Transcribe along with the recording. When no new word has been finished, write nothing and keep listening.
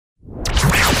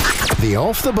The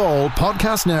Off the Ball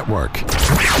Podcast Network.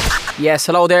 Yes,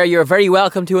 hello there. You're very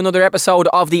welcome to another episode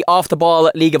of the Off the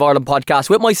Ball League of Ireland podcast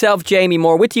with myself, Jamie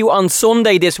Moore, with you on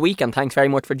Sunday this week, and thanks very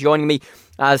much for joining me,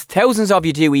 as thousands of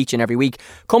you do each and every week.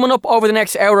 Coming up over the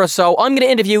next hour or so, I'm going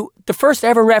to interview the first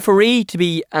ever referee to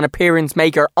be an appearance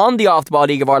maker on the Off the Ball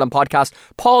League of Ireland podcast,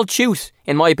 Paul Chute,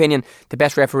 in my opinion, the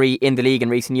best referee in the league in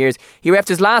recent years. He refed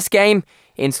his last game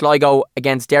in Sligo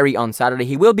against Derry on Saturday.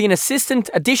 He will be an assistant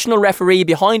additional referee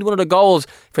behind one of the goals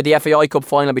for the FAI Cup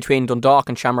final between Dundalk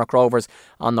and Shamrock Rovers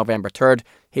on November 3rd.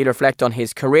 He'll reflect on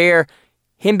his career,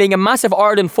 him being a massive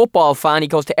Ireland football fan. He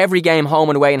goes to every game home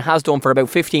and away and has done for about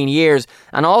 15 years,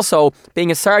 and also being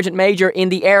a Sergeant Major in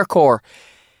the Air Corps.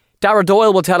 Darragh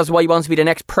Doyle will tell us why he wants to be the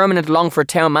next permanent Longford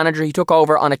town manager. He took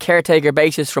over on a caretaker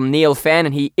basis from Neil Fenn,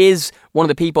 and he is one of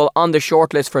the people on the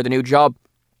shortlist for the new job.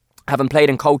 Having played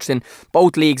and coached in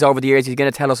both leagues over the years, he's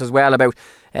going to tell us as well about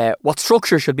what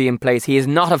structure should be in place. He is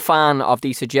not a fan of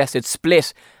the suggested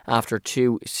split after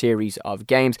two series of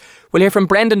games. We'll hear from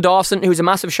Brendan Dawson, who's a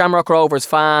massive Shamrock Rovers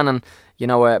fan and, you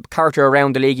know, a character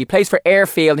around the league. He plays for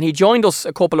Airfield, and he joined us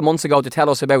a couple of months ago to tell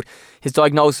us about his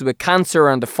diagnosis with cancer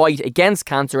and the fight against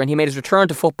cancer, and he made his return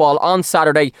to football on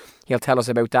Saturday. He'll tell us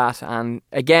about that, and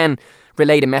again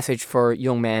relayed a message for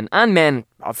young men and men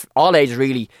of all ages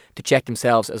really to check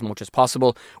themselves as much as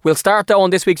possible. We'll start though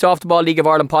on this week's Off the Ball League of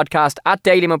Ireland podcast at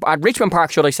Richmond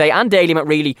Park, should I say, and Dalymount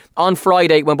really, on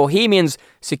Friday, when Bohemians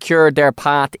secured their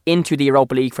path into the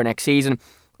Europa League for next season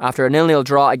after a 0-0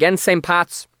 draw against St.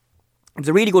 Pat's. It was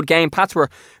a really good game. Pats were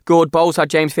good. Bows had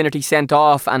James Finnerty sent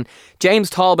off, and James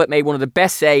Talbot made one of the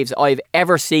best saves I've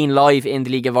ever seen live in the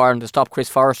League of Ireland to stop Chris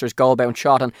Forrester's goal-bound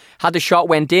shot. And had the shot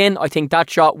went in, I think that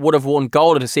shot would have won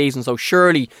goal of the season. So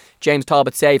surely James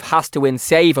Talbot's save has to win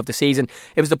save of the season.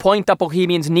 It was the point that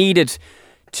Bohemians needed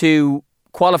to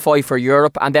qualify for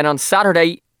Europe. And then on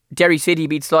Saturday, Derry City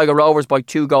beat Sligo Rovers by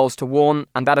 2-1,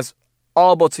 and that has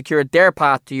all but secured their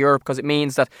path to Europe, because it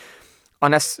means that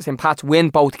unless St. Pat's win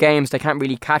both games, they can't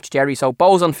really catch Derry. So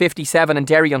Bows on 57 and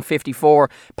Derry on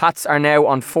 54. Pats are now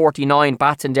on 49.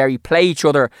 Bats and Derry play each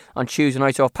other on Tuesday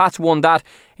night. So if Pats won that,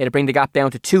 it'll bring the gap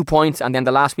down to 2 points. And then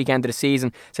the last weekend of the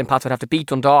season, St. Pat's would have to beat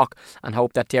Dundalk and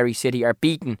hope that Derry City are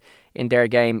beaten in their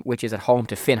game, which is at home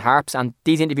to Finn Harps. And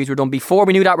these interviews were done before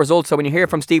we knew that result. So when you hear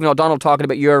from Stephen O'Donnell talking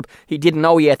about Europe, he didn't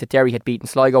know yet that Derry had beaten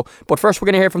Sligo. But first we're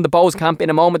going to hear from the Bows camp in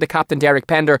a moment, the captain Derek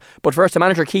Pender. But first the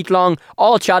manager Keith Long,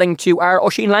 all chatting to our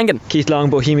Oisin Langan. Keith Long,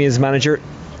 Bohemians manager.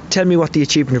 Tell me what the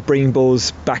achievement of bringing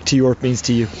Bows back to Europe means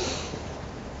to you.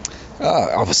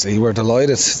 Obviously we're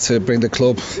delighted to bring the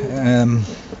club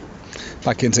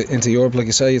back into Europe. Like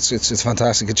you say, it's a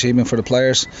fantastic achievement for the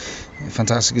players, a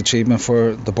fantastic achievement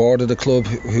for the board of the club,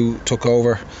 who took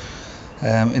over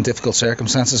in difficult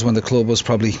circumstances when the club was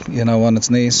probably, you know, on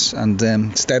its knees,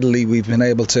 and steadily we've been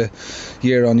able to,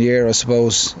 year on year, I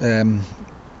suppose,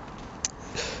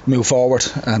 move forward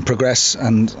and progress,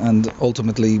 and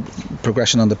ultimately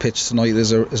progression on the pitch tonight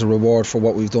is a reward for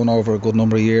what we've done over a good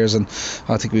number of years. And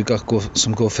I think we've got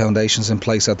some good foundations in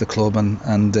place at the club,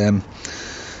 and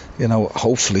you know,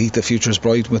 hopefully the future is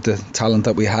bright with the talent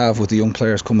that we have, with the young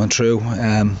players coming through.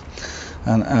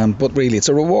 But really, it's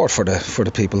a reward for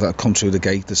the people that come through the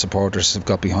gate. The supporters have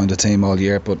got behind the team all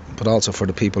year, but also for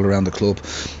the people around the club.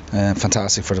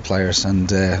 Fantastic for the players and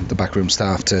the backroom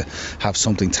staff to have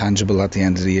something tangible at the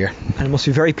end of the year. And it must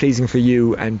be very pleasing for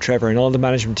you and Trevor and all the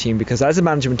management team, because as a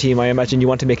management team, I imagine you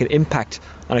want to make an impact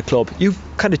on a club. You've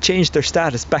kind of changed their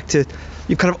status back to,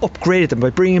 you've kind of upgraded them by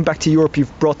bringing them back to Europe.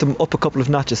 You've brought them up a couple of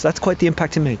notches. That's quite the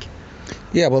impact to make.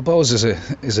 Yeah, well, Bows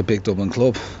is a big Dublin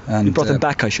club, and you brought them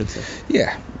back, I should say.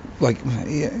 Yeah, like,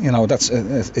 you know, that's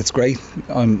it's great.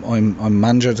 I'm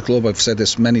manager of the club. I've said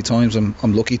this many times. I'm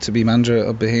lucky to be manager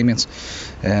of Bohemians.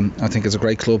 I think it's a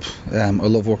great club. I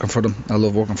love working for them. I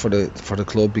love working for the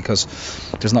club, because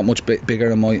there's not much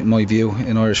bigger in my view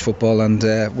in Irish football, and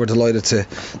we're delighted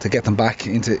to get them back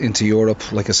into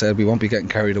Europe. Like I said, we won't be getting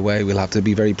carried away. We'll have to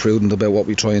be very prudent about what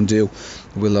we try and do.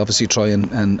 We'll obviously try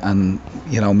and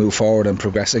you know, move forward and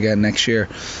progress again next year.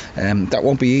 That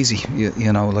won't be easy.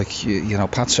 You know, like, you know,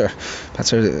 Pats are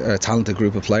a talented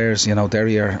group of players. You know,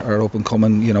 Derry are up and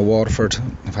coming. You know, Waterford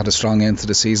have had a strong end to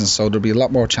the season, so there'll be a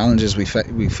lot more challenges we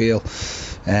feel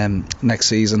next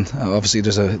season. Obviously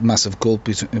there's a massive gulf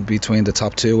between the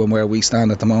top two and where we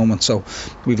stand at the moment, so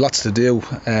we've lots to do,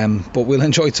 but we'll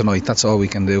enjoy tonight. That's all we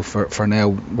can do for now.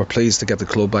 We're pleased to get the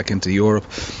club back into Europe.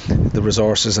 The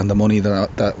resources and the money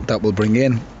that will bring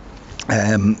in,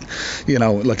 you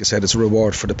know, like I said, it's a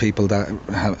reward for the people that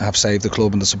have saved the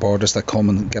club and the supporters that come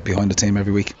and get behind the team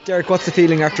every week. Derek, what's the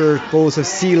feeling after Bows have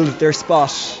sealed their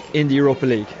spot in the Europa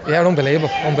League? Yeah,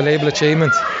 unbelievable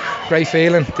achievement. great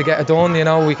feeling to get it done. You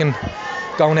know, we can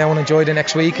go now and enjoy the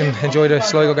next week and enjoy the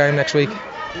Sligo game next week.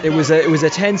 It was a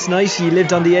tense night. You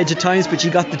lived on the edge at times, but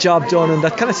you got the job done, and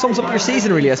that kind of sums up your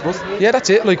season, really, I suppose. Yeah, that's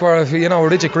it. Like, we're a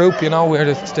rigid group. You know,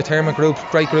 we're a determined group,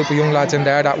 great group of young lads in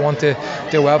there that want to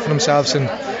do well for themselves. And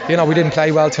you know, we didn't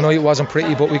play well tonight. It wasn't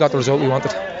pretty, but we got the result we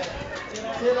wanted.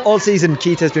 All season,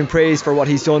 Keith has been praised for what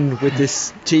he's done with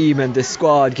this team and this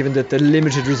squad, given that the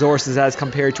limited resources as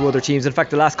compared to other teams. In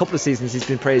fact, the last couple of seasons he's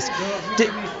been praised.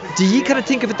 Do you kind of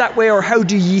think of it that way, or how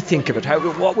do you think of it?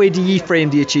 What way do you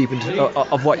frame the achievement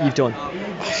of what you've done?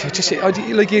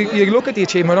 Like, you look at the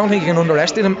achievement. I don't think you can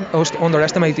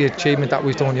underestimate the achievement that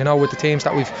we've done. You know, with the teams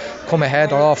that we've come ahead,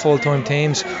 they're all full-time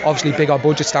teams, obviously bigger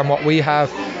budgets than what we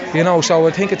have. You know, so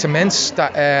I think it's immense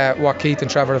that what Keith and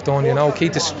Trevor have done. You know,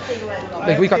 Keith is,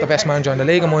 like, we got the best manager in the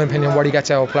league, in my opinion. What he gets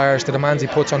out of players, the demands he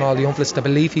puts on all the young fellas, the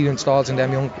belief he installs in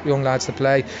them young lads to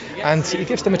play, and he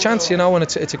gives them a chance. You know, and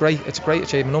it's a great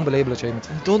achievement, unbelievable achievement.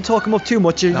 Don't talk him up too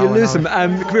much, you'll lose him.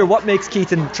 Come here, what makes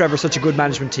Keith and Trevor such a good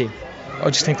management team? I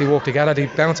just think they work together. They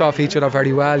bounce off each other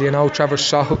very well. You know, Trevor,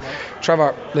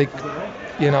 like,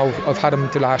 you know, I've had him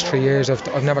the last 3 years.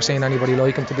 I've never seen anybody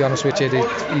like him, to be honest with you.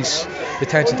 He's the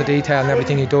attention to detail and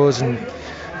everything he does, and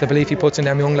the belief he puts in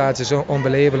them young lads is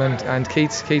unbelievable. And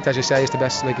Keith, as you say, is the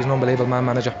best. Like, he's an unbelievable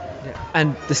manager. Yeah.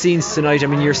 And the scenes tonight, I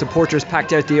mean, your supporters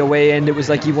packed out the away end. It was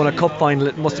like you won a cup final.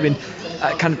 It must have been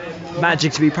kind of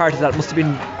magic to be part of that. It must have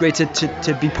been great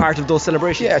to be part of those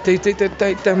celebrations.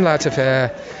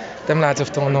 Yeah, them lads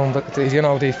have done them, but you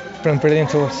know, they've been brilliant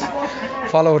to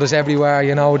us. Followed us everywhere.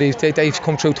 You know, they've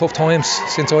come through tough times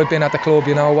since I've been at the club.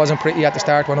 You know, it wasn't pretty at the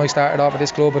start when I started off at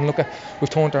this club, and look, we've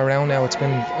turned it around now. It's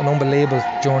been an unbelievable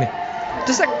journey.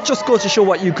 Does that just go to show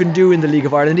what you can do in the League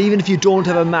of Ireland, even if you don't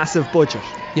have a massive budget?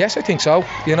 Yes, I think so.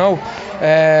 You know,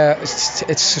 it's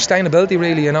sustainability,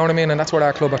 really. You know what I mean? And that's what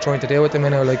our club are trying to do at the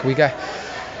minute. Like, we get,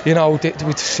 you know,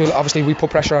 obviously we put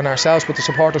pressure on ourselves, but the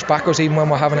supporters back us even when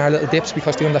we're having our little dips,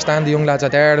 because they understand the young lads are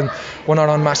there, and we're not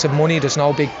on massive money. There's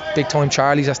no big time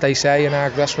Charlies, as they say, in our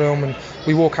dressing room, and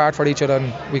we work hard for each other,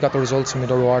 and we got the results and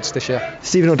the rewards this year.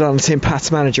 Stephen O'Donnell, St.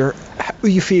 Pat's manager, how are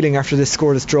you feeling after this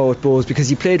scoreless draw at Bohs? Because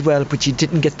you played well, but you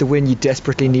didn't get the win you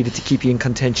desperately needed to keep you in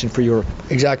contention for Europe.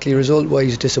 Exactly, result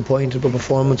wise disappointed, but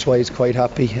performance wise quite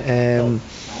happy.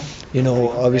 You know,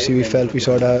 obviously we felt it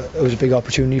was a big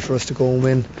opportunity for us to go and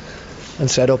win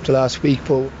and set up the last week,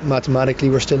 but mathematically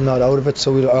we're still not out of it,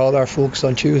 so we're all our focus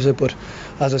on Tuesday. But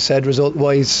as I said, result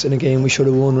wise in a game we should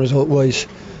have won, result wise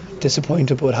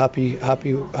disappointed, but happy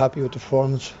with the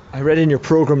performance. I read in your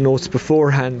programme notes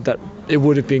beforehand that it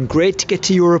would have been great to get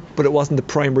to Europe, but it wasn't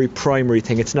the primary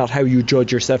thing. It's not how you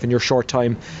judge yourself in your short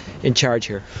time in charge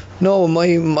here. No,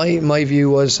 my view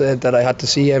was that I had to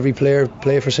see every player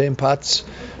play for St. Pat's,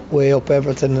 weigh up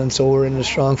everything, and so we're in a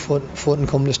strong footing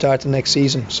come to start the next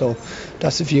season. So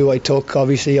that's the view I took.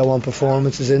 Obviously I want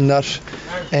performances in that.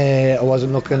 I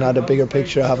wasn't looking at a bigger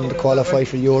picture having to qualify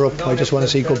for Europe. I just want to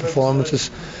see good performances,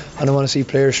 and I want to see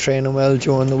players training well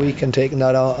during the week and taking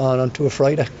that on onto a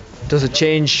Friday. Does it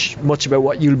change much about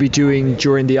what you'll be doing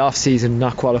during the off season,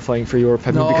 not qualifying for Europe?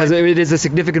 I mean, because it is a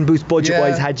significant boost budget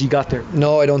wise had you got there.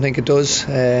 No, I don't think it does.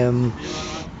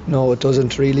 No, it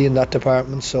doesn't really in that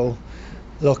department. So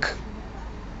look,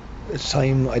 it's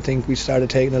time I think we started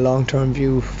taking a long-term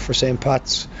view for St.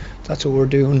 Pat's. That's what we're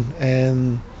doing,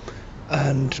 and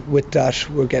with that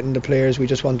we're getting the players. We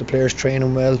just want the players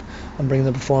training well and bringing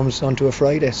the performance onto a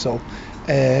Friday. So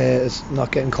it's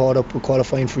not getting caught up with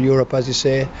qualifying for Europe. As you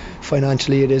say,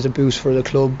 financially it is a boost for the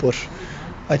club, but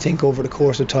I think over the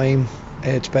course of time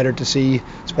it's better to see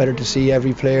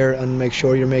every player and make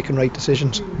sure you're making right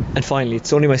decisions. And finally,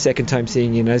 it's only my second time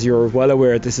seeing you, and as you're well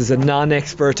aware, this is a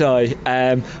non-expert eye,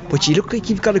 but you look like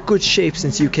you've got a good shape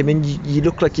since you came in. You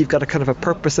look like you've got a kind of a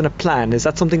purpose and a plan. Is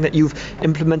that something that you've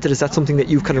implemented? Is that something that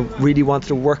you've kind of really wanted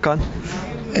to work on?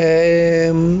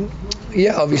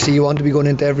 Yeah, obviously you want to be going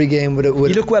into every game with it. You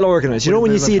look well organised. You know,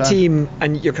 when you see a team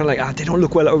and you're kind of like, they don't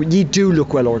look well, or you do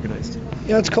look well organised.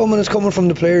 Yeah, it's coming from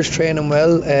the players training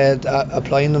well,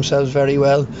 applying themselves very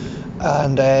well,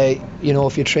 and you know,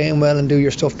 if you train well and do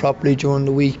your stuff properly during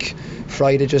the week,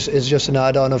 Friday is just an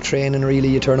add-on of training. Really,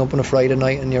 you turn up on a Friday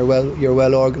night and you're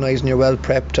well organised and you're well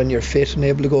prepped and you're fit and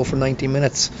able to go for 90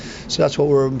 minutes. So that's what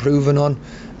we're improving on,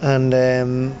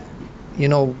 and you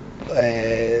know,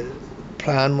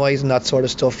 plan-wise and that sort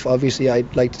of stuff. Obviously,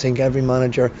 I'd like to think every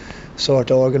manager sort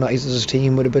of organises his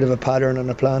team with a bit of a pattern and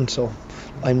a plan. So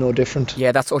I'm no different.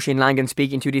 Yeah, that's Oisin Langan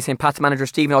speaking to the St. Pat's manager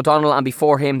Stephen O'Donnell, and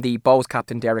before him the Bows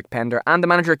captain Derek Pender and the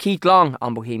manager Keith Long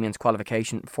on Bohemians'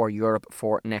 qualification for Europe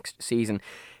for next season.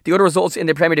 The other results in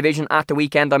the Premier Division at the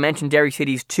weekend, I mentioned Derry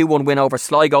City's 2-1 win over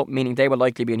Sligo, meaning they will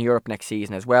likely be in Europe next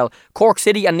season as well. Cork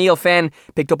City and Neil Fenn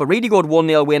picked up a really good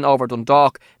 1-0 win over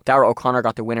Dundalk. Darragh O'Connor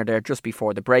got the winner there just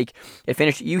before the break. It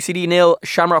finished UCD 0,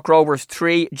 Shamrock Rovers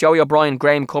 3, Joey O'Brien,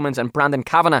 Graham Cummins and Brandon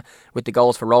Kavanagh with the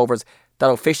goals for Rovers.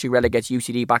 That officially relegates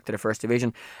UCD back to the First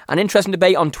Division. An interesting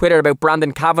debate on Twitter about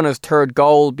Brandon Kavanagh's third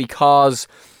goal, because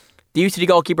the UCD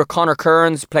goalkeeper Conor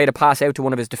Kearns played a pass out to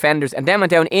one of his defenders and then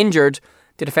went down injured.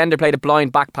 The defender played a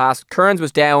blind back pass. Kearns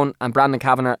was down and Brandon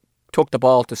Kavanagh took the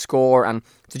ball to score, and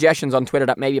suggestions on Twitter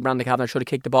that maybe Brandon Kavanagh should have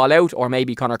kicked the ball out, or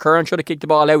maybe Conor Kearns should have kicked the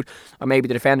ball out, or maybe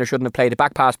the defender shouldn't have played the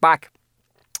back pass back.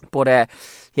 But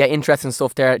yeah, interesting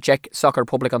stuff there. Check Soccer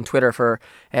Republic on Twitter for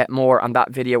more on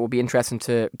that video. It will be interesting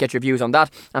to get your views on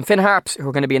that. And Finn Harps, who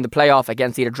are going to be in the playoff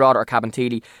against either Drogheda or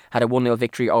Cabinteely, had a 1-0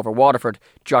 victory over Waterford.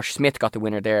 Josh Smith got the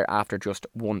winner there after just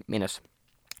 1 minute.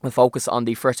 We'll focus on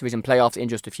the First Division playoffs in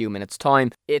just a few minutes'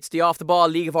 time. It's the Off the Ball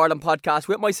League of Ireland podcast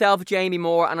with myself, Jamie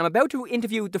Moore, and I'm about to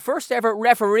interview the first ever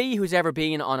referee who's ever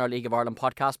been on our League of Ireland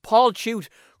podcast. Paul Chute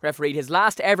refereed his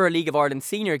last ever League of Ireland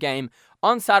senior game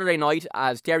on Saturday night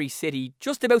as Derry City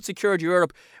just about secured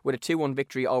Europe with a 2-1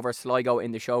 victory over Sligo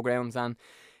in the showgrounds. And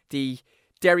the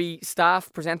Derry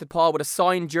staff presented Paul with a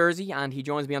signed jersey, and he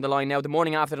joins me on the line now the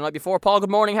morning after the night before. Paul, good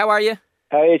morning, how are you?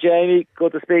 How are you, Jamie?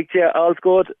 Good to speak to you. All's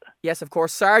good. Yes, of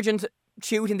course. Sergeant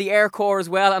Chute in the Air Corps as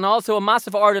well, and also a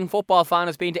massive Ireland football fan,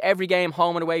 has been to every game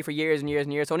home and away for years and years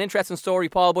and years. So an interesting story,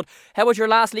 Paul. But how was your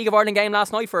last League of Ireland game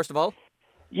last night, first of all?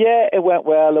 Yeah, it went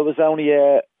well. It was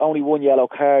only one yellow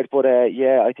card, but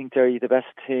yeah, I think Derry, the best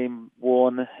team,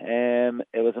 won. It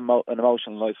was an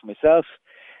emotional night for myself.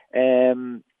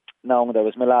 No, there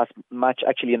was my last match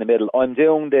actually in the middle. I'm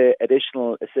doing the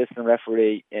additional assistant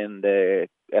referee in the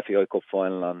FAI Cup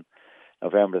final on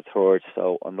November the 3rd,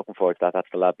 so I'm looking forward to that. That's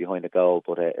the lad behind the goal,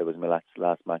 but it was my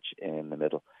last match in the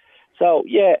middle. So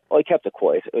yeah, I kept it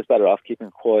quiet. It was better off keeping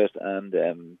it quiet, and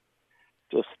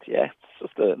it's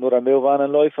just another move on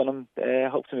in life, and I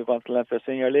hope to move on to the Leinster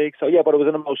Senior League. So yeah, but it was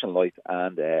an emotional night,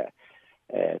 and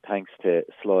thanks to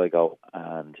Sligo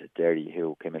and Derry,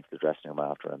 who came into the dressing room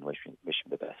after and wish me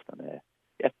the best. And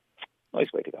yeah, nice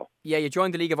way to go. Yeah, you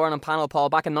joined the League of Ireland panel, Paul,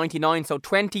 back in 99, so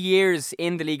 20 years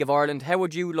in the League of Ireland. How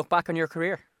would you look back on your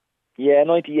career? Yeah,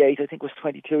 98, I think was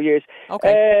 22 years.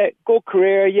 Okay. Good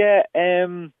career, yeah.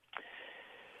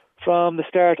 From the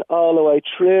start all the way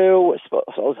through, I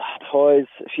suppose had highs,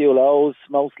 a few lows,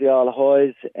 mostly all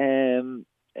highs.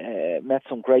 Met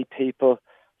some great people,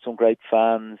 some great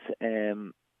fans.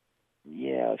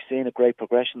 Yeah, I've seen a great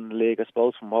progression in the league, I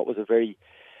suppose, from what was a very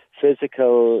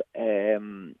physical,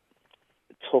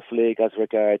 tough league as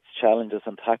regards challenges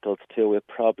and tackles to it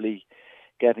probably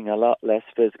getting a lot less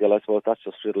physical. I suppose that's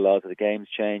just through the laws of the game's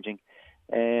changing.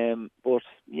 But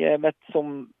yeah, met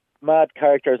some mad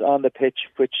characters on the pitch,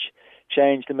 which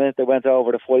changed the minute they went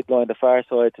over the fight line, the far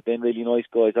side, to being really nice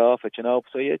guys off it, you know.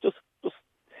 So yeah, just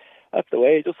that's the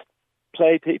way. Just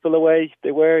play people the way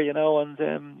they were, you know. And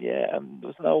yeah, there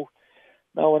was no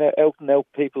out and out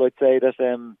people, I'd say, that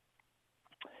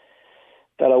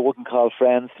I wouldn't call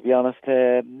friends, to be honest.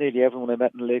 Nearly everyone I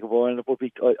met in the League of Ireland would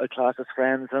be I class as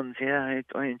friends, and yeah,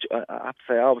 I have to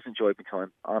say I always enjoyed my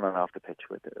time on and off the pitch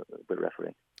with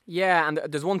refereeing. Yeah, and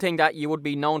there's one thing that you would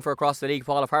be known for across the league,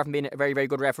 Paul, apart from being a very, very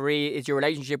good referee, is your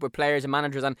relationship with players and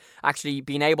managers, and actually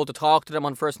being able to talk to them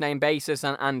on first name basis,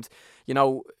 and you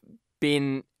know,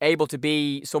 being able to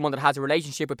be someone that has a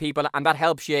relationship with people, and that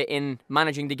helps you in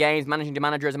managing the games, managing the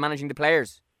managers and managing the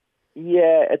players.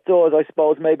 Yeah, it does. I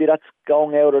suppose maybe that's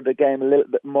going out of the game a little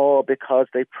bit more, because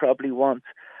they probably want,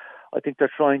 I think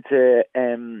they're trying to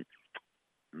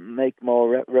make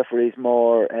more referees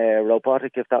more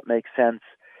robotic, if that makes sense.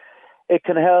 It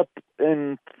can help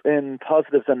in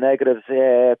positives and negatives.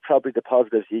 Probably the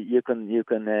positives, you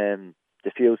can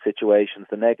diffuse situations.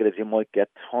 The negatives, you might get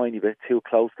a tiny bit too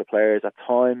close to players at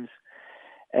times.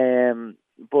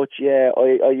 But yeah,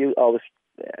 I always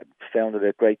found it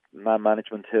a great man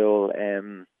management tool.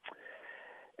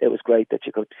 It was great that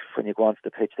you could, when you go onto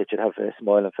the pitch, that you'd have a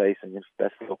smiling face and you'd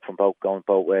best look from going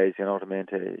both ways, you know what I mean,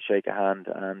 to shake a hand.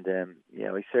 And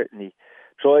yeah, I certainly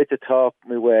tried to talk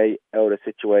my way out of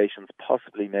situations,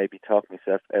 possibly maybe talk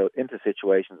myself out into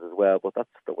situations as well. But that's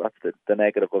the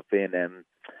negative of being.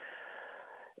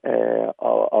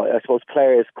 I suppose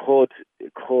players could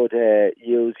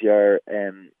use your.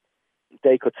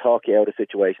 They could talk you out of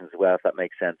situations as well, if that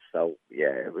makes sense. So yeah,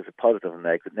 it was a positive and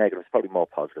negative. Negatives, probably more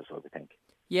positives, I would think.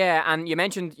 Yeah, and you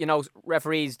mentioned, you know,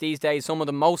 referees these days,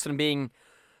 most of them being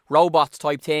robots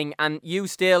type thing, and you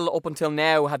still, up until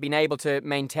now, have been able to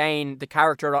maintain the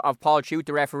character of Paul Shute,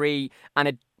 the referee, and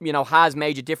it has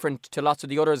made you different to lots of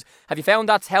the others. Have you found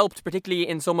that's helped, particularly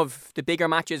in some of the bigger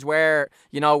matches where,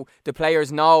 the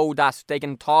players know that they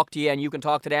can talk to you and you can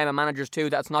talk to them, and managers too,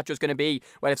 that's not just going to be,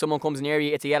 well, if someone comes near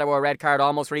you, it's a yellow or a red card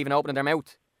almost for even opening their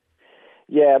mouth?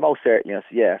 Yeah, most certainly,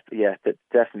 yes. Yeah,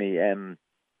 definitely.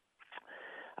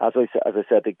 As I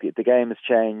said, the game has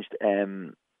changed.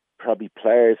 Probably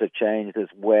players have changed as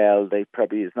well. They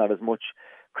probably is not as much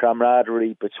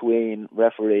camaraderie between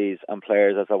referees and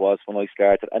players as there was when I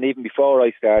started, and even before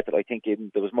I started, I think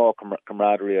even there was more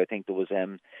camaraderie. I think there was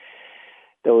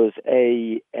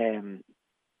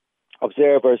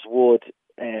observers would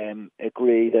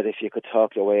agree that if you could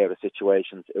talk your way out of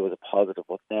situations, it was a positive.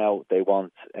 But now they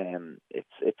want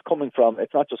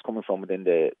it's not just coming from within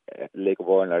the League of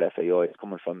Ireland or FAI. It's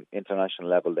coming from international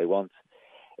level. They want,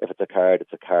 if it's a card,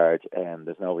 it's a card, and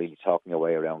there's no really talking your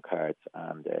way around cards,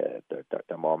 and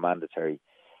they're more mandatory.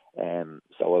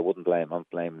 So I wouldn't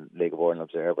blame League of Ireland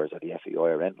observers or the FAI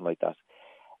or anything like that.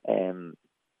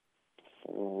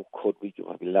 We'll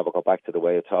never go back to the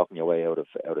way of talking your way out of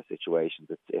situations.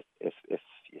 If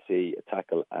you see a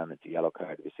tackle and it's a yellow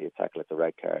card, if you see a tackle, it's a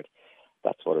red card.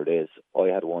 That's what it is. I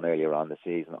had one earlier on the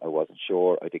season. I wasn't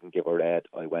sure. I didn't give a red.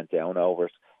 I went down over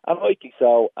it, and rightly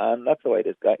so. And that's the way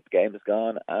this game has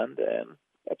gone. And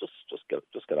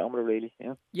just get on with it, really.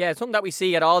 Yeah, something that we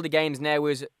see at all the games now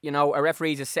is a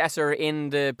referee's assessor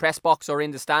in the press box or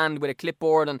in the stand with a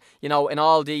clipboard, and in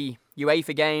all the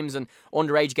UEFA games and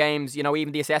underage games,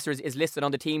 even the assessor is listed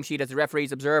on the team sheet as a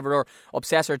referee's observer or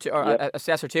assessor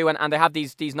too, and they have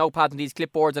these notepads and these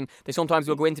clipboards, and they sometimes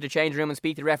will go into the change room and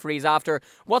speak to the referees after.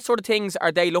 What sort of things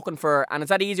are they looking for, and is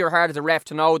that easy or hard as a ref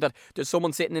to know that there's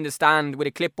someone sitting in the stand with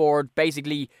a clipboard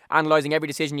basically analysing every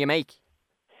decision you make?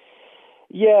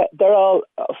 Yeah, they're all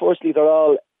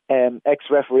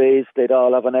ex-referees. They'd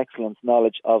all have an excellent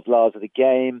knowledge of laws of the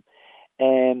game.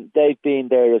 They've been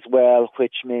there as well,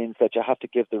 which means that you have to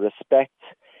give the respect.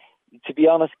 To be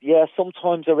honest, yeah,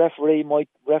 sometimes a referee might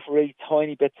referee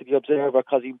tiny bits to the observer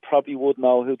because he probably would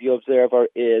know who the observer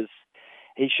is.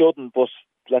 He shouldn't, but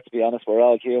let's be honest, we're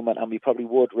all human, and we probably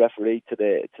would referee to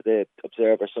the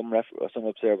observer. Some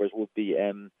observers would be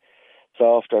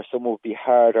softer, some would be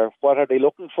harder. What are they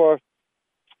looking for?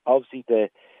 Obviously, the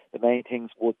main things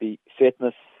would be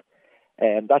fitness.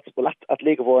 That's at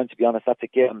League of Ireland, to be honest, that's a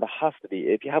given. There has to be.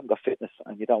 If you haven't got fitness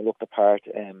and you don't look the part,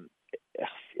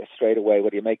 straight away,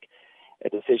 whether you make a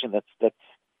decision that's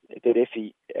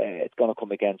iffy, it's going to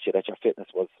come against you that your fitness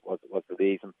was the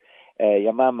reason.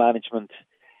 Your man management,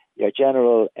 your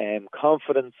general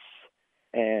confidence,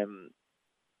 and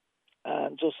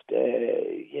just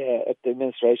the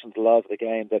administration of the laws of the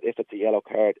game. That if it's a yellow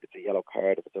card, it's a yellow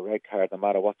card. If it's a red card, no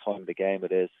matter what time of the game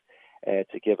it is,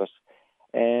 to give it.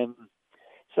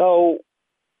 So,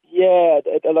 yeah,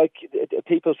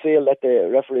 people feel that the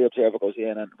referee observer goes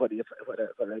in, and whether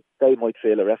they might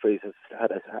feel a referee's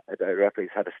had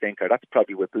a stinker. That's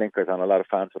probably with blinkers on. A lot of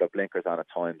fans would have blinkers on at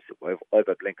times. I've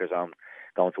had blinkers on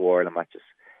going to Ireland matches.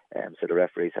 So the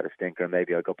referee's had a stinker, and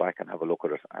maybe I'll go back and have a look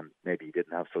at it, and maybe he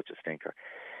didn't have such a stinker.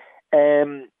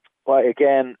 Well,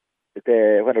 again,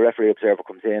 when a referee observer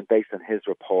comes in, based on his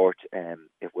report,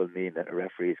 it will mean that a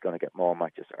referee is going to get more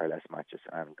matches or less matches.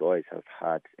 And guys have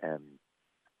had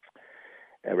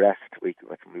arrest. We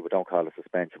don't call it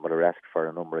suspension, but arrest for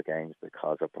a number of games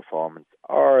because of performance,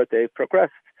 or they've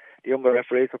progressed. The younger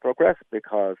referees have progressed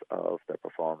because of their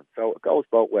performance. So it goes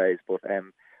both ways, but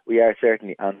we are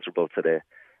certainly answerable to the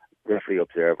referee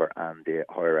observer and the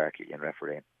hierarchy in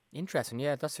refereeing. Interesting,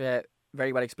 yeah, that's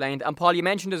very well explained. And Paul, you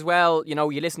mentioned as well,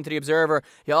 you listen to the observer,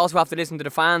 you also have to listen to the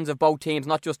fans of both teams,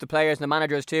 not just the players and the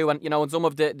managers too. And in some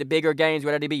of the bigger games,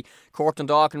 whether they be Cork and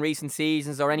Dundalk in recent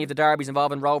seasons or any of the derbies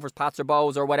involving Rovers, Pats or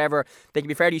Bows or whatever, they can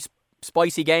be fairly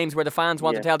spicy games where the fans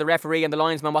want to tell the referee and the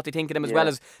linesman what they think of them as well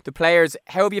as the players.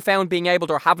 How have you found being able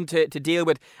to, or having to deal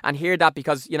with and hear that?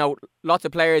 Because lots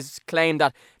of players claim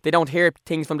that they don't hear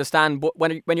things from the stand, but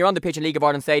when you're on the pitch in League of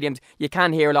Ireland stadiums, you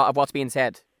can hear a lot of what's being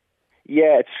said.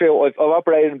 Yeah, it's true. I've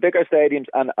operated in bigger stadiums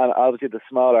and obviously the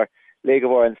smaller League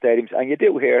of Ireland stadiums, and you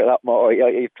do hear a lot more.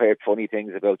 You've heard funny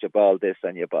things about you ball this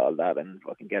and you ball that, and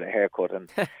fucking get a haircut and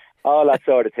all that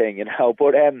sort of thing,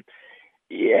 But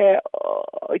yeah,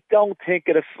 I don't think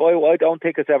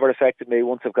it's ever affected me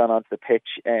once I've gone onto the pitch.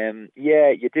 Yeah,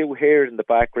 you do hear it in the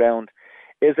background.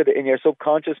 Is it in your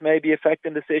subconscious maybe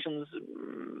affecting decisions?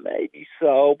 Maybe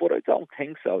so, but I don't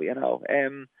think so.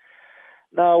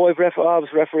 No, I've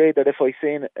always refereed that if I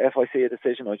see a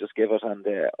decision, I just give it, and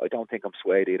I don't think I'm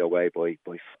swayed either way by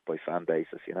fan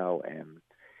bases.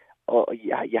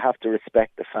 you have to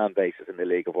respect the fan bases in the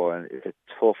League of Ireland. It's a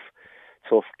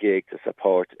tough gig to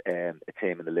support a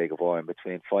team in the League of Ireland,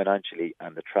 between financially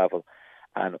and the travel.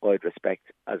 And I'd respect,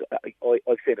 as I've seen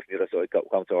it from the other side,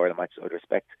 going to Ireland matches, I'd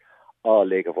respect all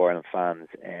League of Ireland fans.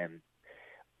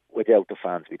 Without the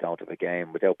fans, we don't have a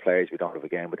game. Without players, we don't have a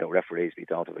game. Without referees, we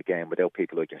don't have a game. Without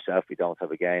people like yourself, we don't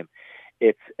have a game.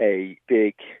 It's a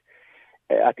big.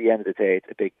 At the end of the day,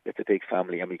 it's a big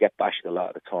family, and we get bashed a lot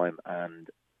of the time. And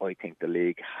I think the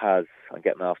league has. I'm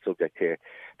getting off subject here.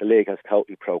 The league has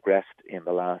totally progressed in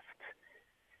the last.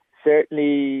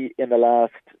 Certainly in the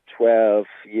last 12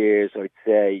 years, I'd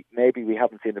say. Maybe we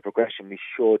haven't seen the progression we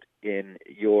should in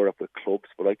Europe with clubs,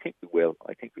 but I think we will.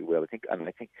 I think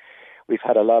we've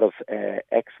had a lot of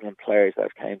excellent players that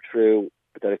have came through,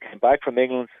 that have come back from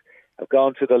England, have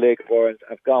gone to the League of Ireland,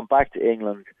 have gone back to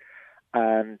England,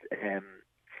 and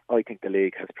I think the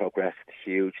league has progressed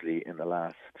hugely in the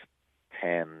last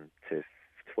 10 to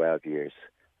 12 years.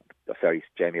 Sorry,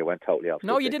 Jamie, I went totally off.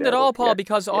 No, you didn't at all, Paul,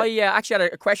 because I actually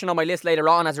had a question on my list later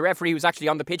on as a referee who's actually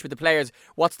on the pitch with the players.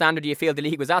 What standard do you feel the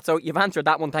league was at? So you've answered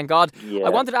that one, thank God. Yeah. I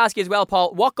wanted to ask you as well,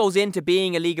 Paul, what goes into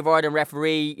being a League of Ireland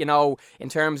referee, in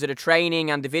terms of the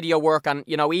training and the video work and,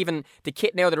 even the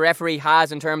kit now that the referee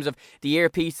has in terms of the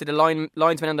earpiece to the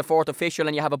linesman and the fourth official,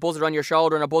 and you have a buzzer on your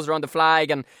shoulder and a buzzer on the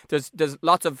flag, and there's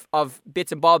lots of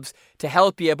bits and bobs to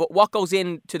help you. But what goes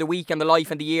into the week and the life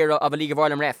and the year of a League of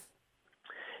Ireland ref?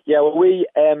 Yeah, well,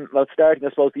 starting, I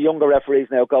suppose, the younger referees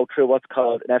now go through what's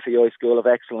called an FAI School of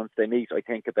Excellence. They meet, I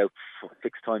think, about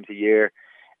 6 times a year,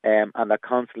 and they're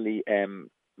constantly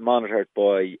monitored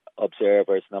by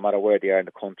observers, no matter where they are in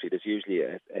the country. There's usually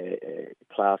a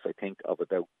class, I think, of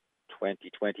about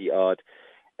 20 odd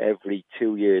every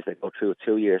 2 years. They go through a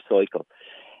 2-year cycle.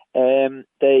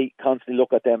 They constantly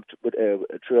look at them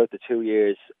throughout the 2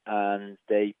 years, and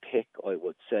they pick, I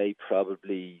would say,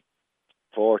 probably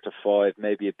 4 to 5,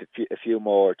 maybe a few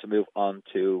more to move on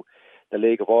to the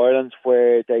League of Ireland,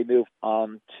 where they move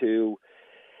on to.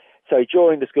 So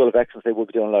during the School of Excellence, they will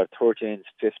be doing a lot of 13s,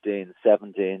 15s,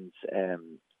 17s,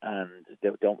 and they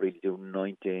don't really do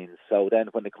 19s. So then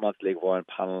when they come on to the League of Ireland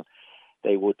panel,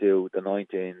 they will do the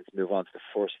 19s, move on to the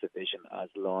First Division as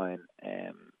line,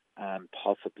 and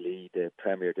possibly the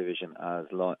Premier Division as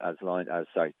line. I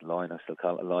still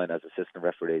call it line as assistant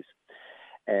referees.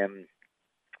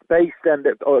 Based and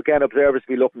again, observers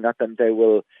will be looking at them. They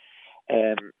will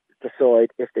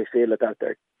decide if they feel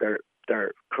that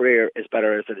their career is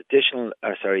better as as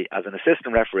an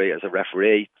assistant referee, as a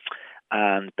referee,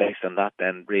 and based on that,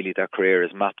 then really their career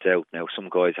is mapped out. Now, some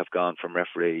guys have gone from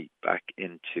referee back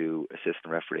into assistant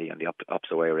referee, and the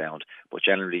opposite way around. But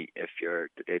generally, if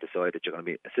they decide that you're going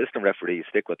to be assistant referee,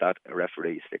 stick with that. A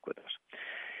referee, stick with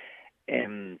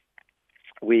it.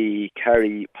 We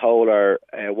carry polar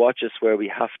watches where we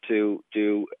have to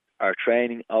do our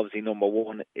training. Obviously, number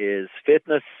one is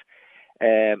fitness.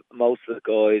 Most of the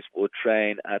guys would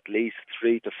train at least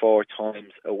 3 to 4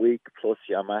 times a week, plus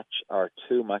your match or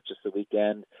 2 matches a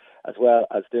weekend, as well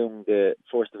as doing the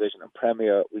First Division and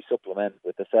Premier. We supplement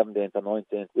with the 17th and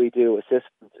 19th. We do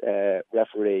assistant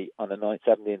referee on the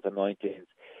 17th and 19th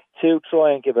to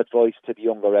try and give advice to the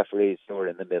younger referees who are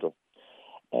in the middle.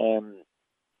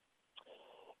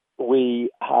 We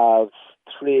have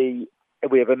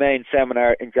a main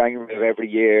seminar in January of every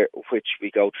year, which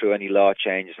we go through any law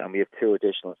changes, and we have 2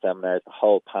 additional seminars. The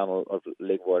whole panel of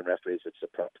League of Ireland referees, which is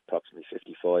approximately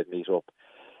 55, meet up.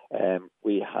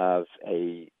 We have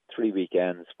 3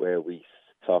 weekends where we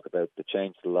talk about the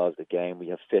change to the laws of the game. We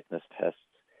have fitness tests.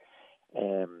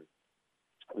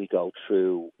 We go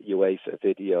through UEFA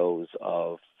videos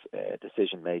of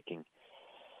decision making.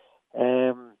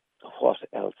 What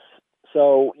else?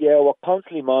 So, yeah, we're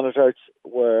constantly monitored.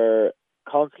 We're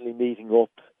constantly meeting up.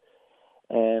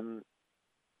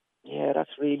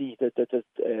 That's really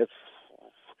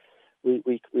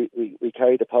we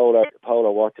carry the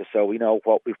polar watches, so we know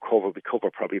what we've covered. We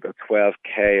cover probably about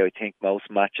 12k, I think, most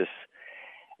matches.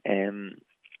 And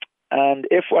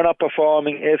if we're not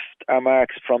performing, if our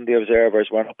marks from the observers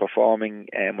we're not performing,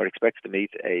 we're expected to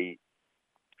meet a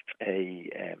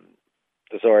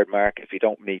desired mark. If you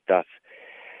don't meet that,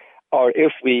 or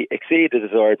if we exceed the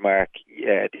desired mark,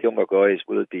 the younger guys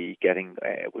will be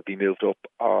moved up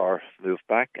or moved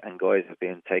back, and guys have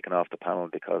been taken off the panel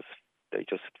because they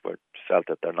just felt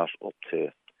that they're not up to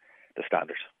the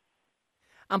standard.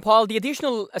 And Paul, the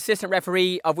additional assistant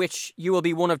referee, of which you will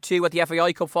be one of 2 at the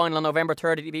FAI Cup final on November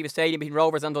 3rd at the Aviva Stadium between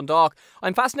Rovers and Dundalk.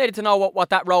 I'm fascinated to know what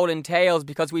that role entails,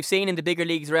 because we've seen in the bigger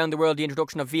leagues around the world the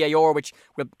introduction of VAR, which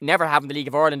we'll never have in the League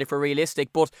of Ireland if we're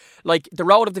realistic. But like the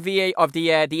role of the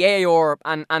AAR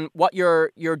and what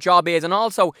your job is, and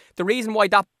also the reason why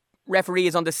that referee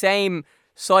is on the same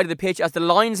side of the pitch as the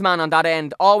linesman on that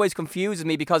end always confuses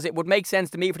me, because it would make sense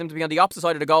to me for them to be on the opposite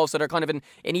side of the goal, so they're kind of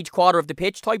in each quarter of the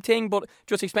pitch type thing. But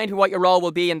just explain to me what your role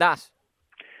will be in that.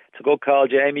 It's a good call,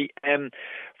 Jamie.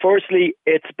 Firstly,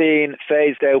 it's been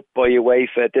phased out by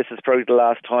UEFA. This is probably the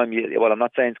last time. I'm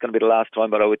not saying it's going to be the last time,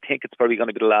 but I would think it's probably going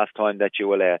to be the last time that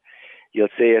you'll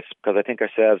see it, because I think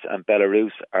ourselves and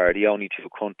Belarus are the only two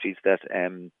countries that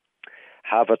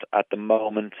have it at the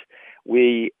moment.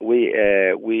 The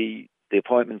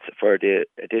appointment for the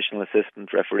additional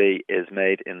assistant referee is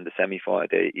made in the semi-final,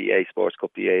 the EA Sports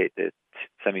Cup, the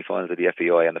semi-finals of the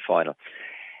FAI and the final.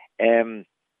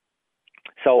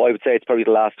 So I would say it's probably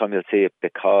the last time you'll see it,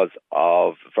 because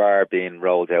of VAR being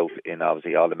rolled out in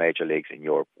obviously all the major leagues in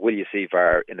Europe. Will you see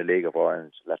VAR in the League of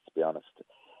Ireland? Let's be honest.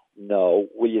 No.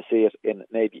 Will you see it in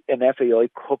maybe an FAI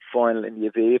Cup final in the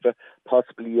Aviva?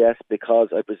 Possibly yes,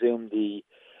 because I presume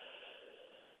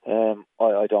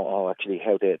I don't know actually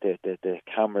how the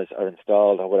cameras are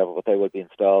installed or whatever, but they will be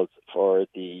installed for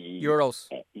the Euros,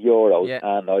 yeah.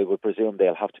 And I would presume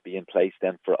they'll have to be in place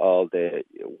then for all the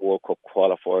World Cup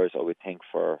qualifiers, I would think,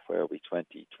 for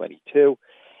 2022.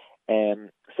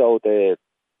 So the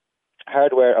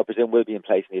hardware, I presume, will be in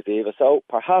place in the Aviva. So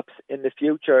perhaps in the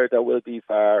future there will be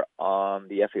VAR on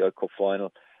the FAI Cup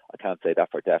final. I can't say that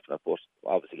for definite, but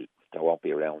obviously there won't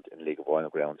be around in League of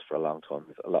Ireland grounds for a long time.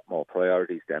 There's a lot more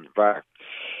priorities than VAR.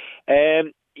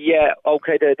 Yeah,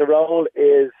 okay, the role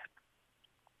is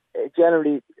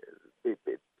generally the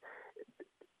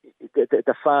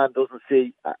fan doesn't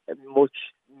see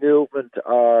much movement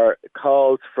or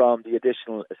calls from the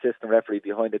additional assistant referee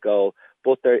behind the goal,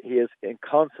 but he is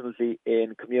constantly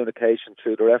in communication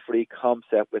through the referee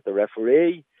concept with the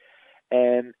referee.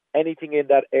 Anything in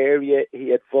that area,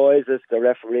 he advises the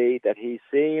referee that he's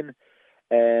seen.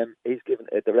 He's given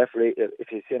the referee, if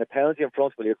he's seen a penalty in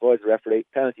front, will he advise the referee,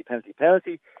 penalty.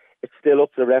 It's still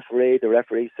up to the referee. The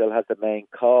referee still has the main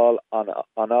call on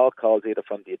all calls, either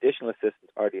from the additional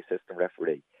assistant or the assistant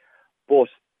referee. But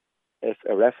if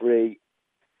a referee,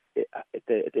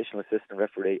 the additional assistant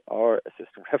referee or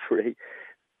assistant referee,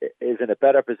 is in a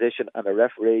better position and the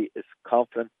referee is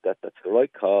confident that that's the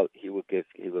right call, he will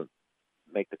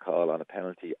make the call on a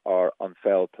penalty or on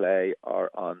foul play or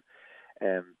on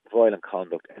violent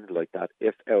conduct, anything like that.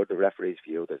 If out of the referee's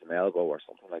view there's an elbow or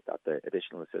something like that, the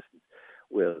additional assistant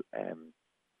will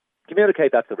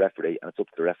communicate that to the referee, and it's up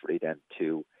to the referee then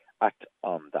to act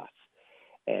on that.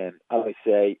 As I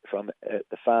say, from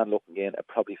the fan looking in, it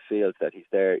probably feels that he's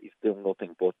doing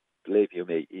nothing, but believe you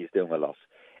me, he's doing a lot.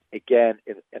 Again,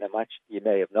 in a match you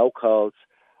may have no calls.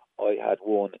 I had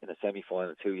one in a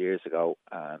semi-final 2 years ago,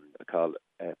 and I called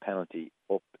a penalty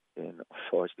up in,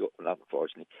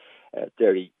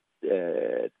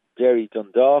 Derry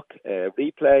Dundalk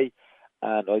replay,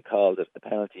 and I called it a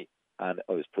penalty, and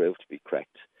I was proved to be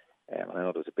correct. And I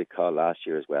know there was a big call last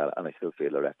year as well, and I still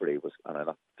feel the referee was, and I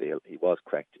not feel he was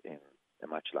correct in the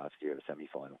match last year, the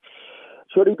semi-final.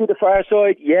 Should he be the far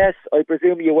side? Yes, I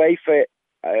presume UEFA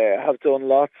had done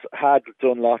lots.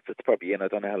 It's probably in, I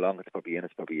don't know how long it's probably in.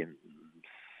 It's probably in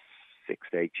 6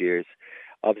 to 8 years.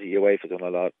 Obviously, UEFA done a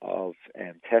lot of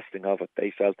testing of it.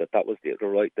 They felt that was the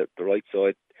right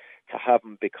side to have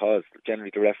him, because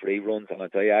generally the referee runs on a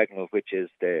diagonal, which is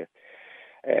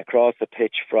across the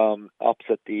pitch from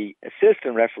opposite the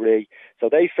assistant referee. So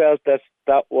they felt that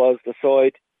was the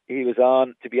side he was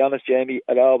on. To be honest, Jamie,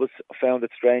 I always found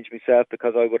it strange myself,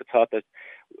 because I would have thought that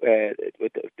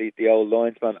with the old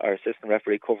linesman or assistant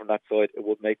referee covering that side, it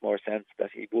would make more sense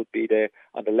that he would be there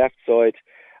on the left side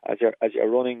as you're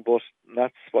running, but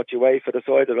that's what you wait for the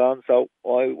side they're on. So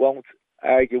I won't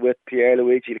argue with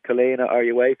Pierluigi Collina or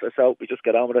UEFA, so we just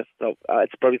get on with it. So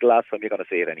it's probably the last time you're going to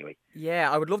see it anyway.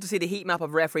 Yeah, I would love to see the heat map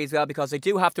of referees as well, because they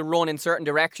do have to run in certain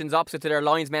directions opposite to their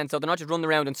linesmen, so they're not just running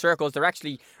around in circles, they're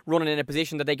actually running in a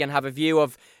position that they can have a view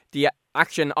of the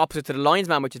action opposite to the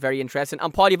linesman, which is very interesting.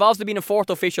 And Paul, you've also been a fourth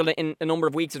official in a number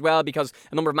of weeks as well, because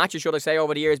a number of matches, should I say,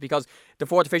 over the years, because the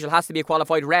fourth official has to be a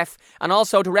qualified ref, and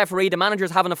also to referee the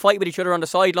managers having a fight with each other on the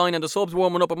sideline, and the subs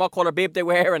warming up and what colour bib they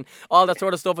wear and all that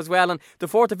sort of stuff as well. And the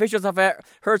fourth officials have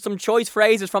heard some choice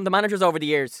phrases from the managers over the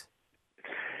years.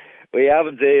 We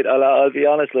haven't indeed. I'll be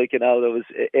honest,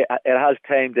 it has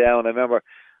tamed down. I remember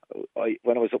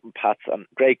when I was up in Pats, and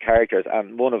great characters,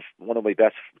 and two of my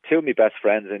best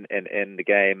friends in the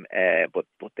game, but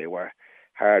they were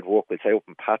hard work, we'll say, up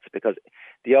in Pats, because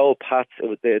the old Pats,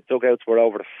 the dugouts were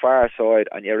over the far side,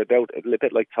 and you're about a little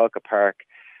bit like Talca Park.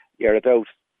 You're about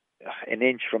an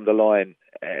inch from the line,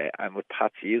 and with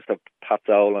Pats, you used to have Pat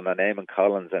Dolan and Eamon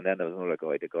Collins, and then there was another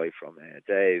guy, the guy from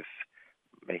Dave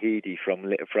Mahidi from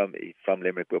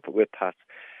Limerick with Pats.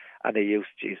 and they used,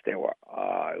 geez, they were,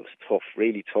 it was tough,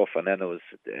 really tough, and then it was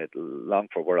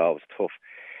Longford were always tough.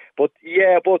 But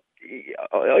yeah,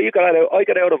 I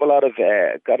got out of a lot of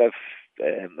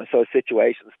sort of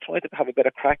situations, trying to have a bit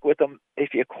of crack with them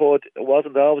if you could. It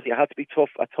wasn't always, you had to be tough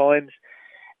at times.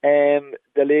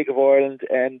 The League of Ireland,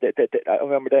 and I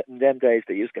remember that in them days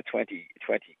they used to get 20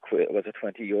 quid, was it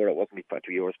 20 euro? It wasn't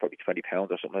 €20, probably £20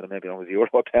 or something like that, maybe it was euro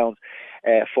or pounds,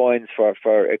 fines for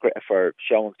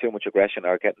showing too much aggression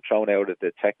or getting thrown out of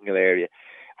the technical area,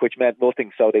 which meant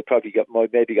nothing. So they probably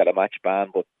maybe got a match ban,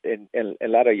 but in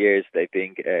latter years they've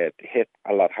been hit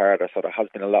a lot harder. So there has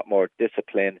been a lot more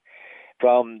discipline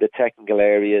from the technical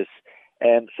areas.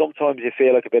 And sometimes you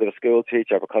feel like a bit of a school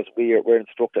teacher because we're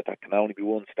instructed that can only be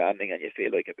one standing, and you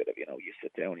feel like a bit of, you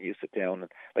sit down,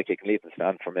 and like you can leave them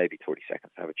stand for maybe 30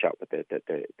 seconds to have a chat with the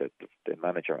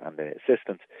manager and the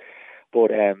assistant.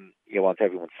 But you want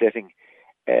everyone sitting.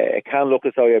 It can look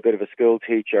as though you're a bit of a school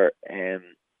teacher.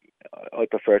 I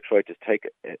prefer to try to take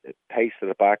a pace to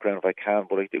the background if I can,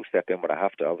 but I do step in when I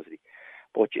have to, obviously.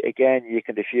 But again, you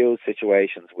can diffuse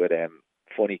situations with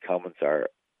funny comments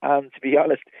and to be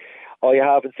honest, I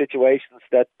have in situations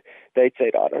that they'd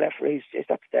say, the referee's,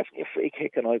 that's definitely a free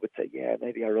kick, and I would say, yeah,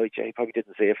 maybe you're right, Jay. He probably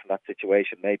didn't see it from that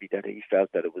situation. Maybe that he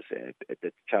felt that it was the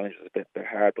challenge was a bit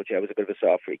hard, but yeah, it was a bit of a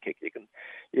soft free kick.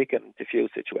 You can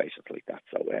diffuse situations like that.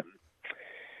 So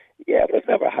yeah, but I've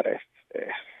never had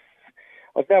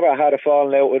a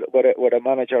falling out with a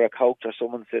manager, or a coach, or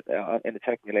someone sitting in the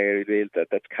technical area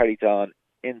that's carried on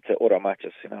into other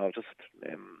matches.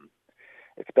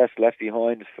 It's best left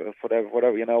behind for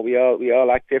whatever. We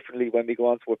all act differently when we go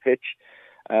onto a pitch,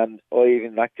 and I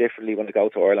even act differently when I go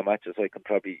to Ireland matches. I can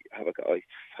probably have a go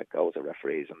as a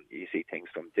referees, and you see things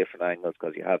from different angles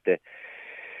because you have the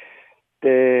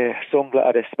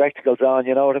the spectacles on.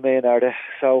 You know what I mean?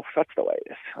 So that's the way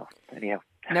it is. So, anyhow.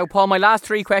 Now, Paul, my last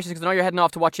three questions, because I know you're heading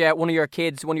off to watch one of your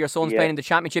sons playing in the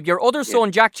championship. Your other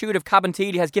son, Jack Tude of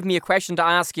Cabinteely, has given me a question to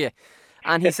ask you.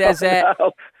 And he says,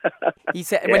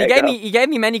 he gave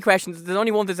me many questions. There's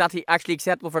only one that's actually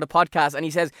acceptable for the podcast. And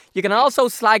he says, you can also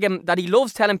slag him that he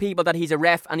loves telling people that he's a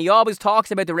ref. And he always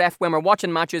talks about the ref when we're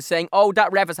watching matches, saying, oh,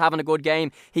 that ref is having a good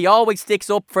game. He always sticks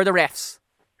up for the refs.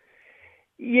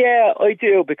 Yeah, I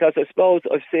do, because I suppose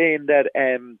I've seen that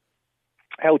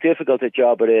how difficult a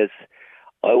job it is.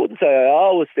 I wouldn't say I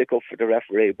always stick up for the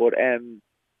referee, but I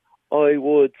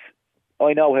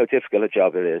know how difficult a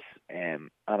job it is, and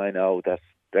I know that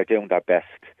they're doing their best,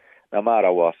 no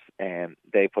matter what.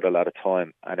 They put a lot of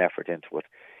time and effort into it.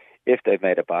 If they've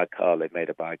made a bad call, they've made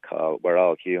a bad call. We're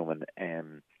all human.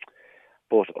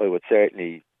 But I would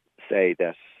certainly say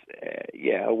that,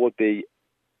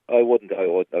 I would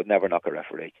never knock a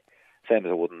referee. Same as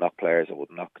I wouldn't knock players. I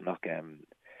wouldn't knock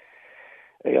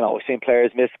I've seen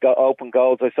players miss open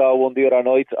goals. I saw one the other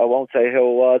night. I won't say who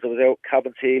it was. It was out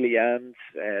Cabinteely and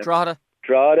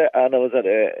Drogheda, and it was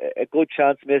a good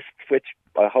chance missed, which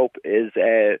I hope is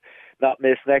not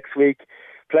missed next week.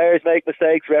 Players make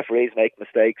mistakes, referees make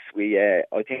mistakes. I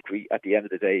think at the end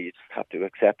of the day, you just have to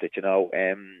accept it.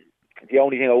 The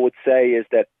only thing I would say is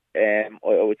that I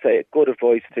would say a good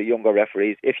advice to younger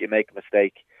referees: if you make a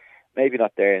mistake, maybe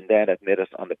not there and then admit it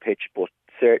on the pitch, but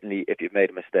certainly if you've made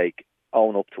a mistake,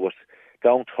 own up to it.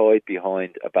 Don't hide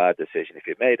behind a bad decision. If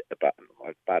you made a bad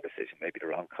decision, maybe the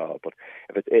wrong call, but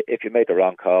if you made the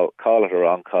wrong call it a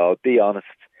wrong call. Be honest.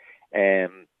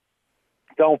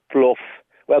 Don't bluff.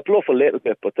 Well, bluff a little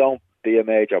bit, but don't be a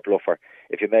major bluffer.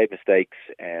 If you made mistakes,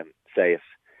 say it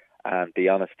and be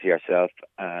honest to yourself.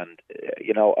 And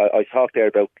I talked there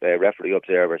about referee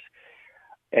observers.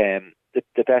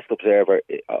 The best observer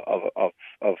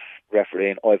of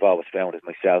refereeing I've always found is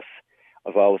myself.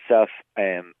 I've always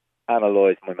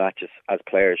self-analysed my matches as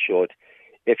players should.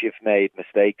 If you've made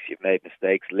mistakes, you've made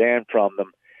mistakes. Learn from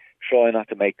them. Try not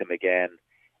to make them again.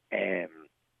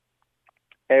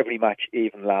 Every match,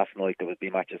 even last night, there would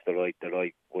be matches that I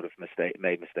would have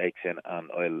made mistakes in,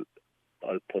 and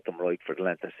I'll put them right for the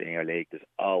Leinster Senior League. There's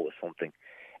always something.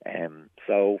 I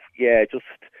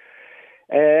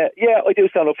do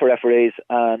stand up for referees,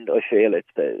 and I feel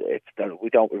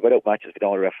without matches we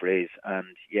don't have referees,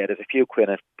 and there's a few quid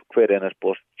in it,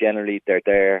 but generally they're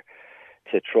there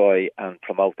to try and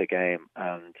promote the game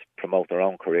and promote their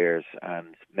own careers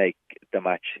and make the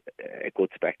match a good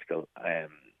spectacle.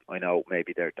 I know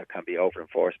maybe there can be over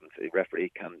enforcement. The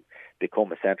referee can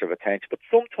become a centre of attention, but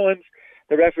sometimes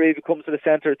the referee becomes the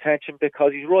centre of attention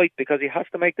because he's right, because he has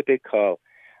to make the big call.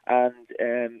 And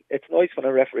it's nice when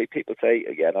a referee, people say,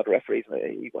 the referee's,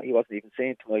 he wasn't even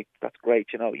seen tonight. That's great,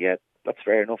 that's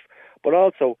fair enough. But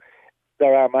also,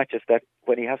 there are matches that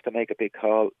when he has to make a big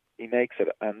call, he makes it,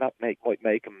 and that might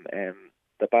make him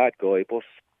the bad guy, but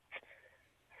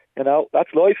that's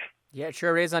life. Yeah, it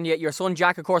sure is. And yet your son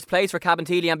Jack, of course, plays for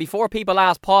Cabinteely. And before people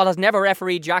ask, Paul has never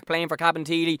refereed Jack playing for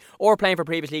Cabinteely or playing for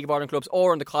previous League of Ireland clubs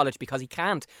or in the college because he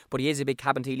can't. But he is a big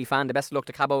Cabinteely fan. The best of luck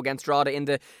to Cabo against Drogheda in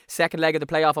the second leg of the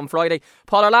playoff on Friday.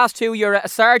 Paul, our last two, you're a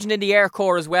sergeant in the Air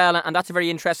Corps as well. And that's a very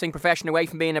interesting profession away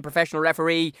from being a professional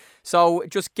referee. So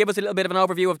just give us a little bit of an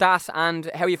overview of that and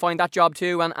how you find that job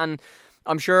too. And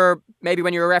I'm sure maybe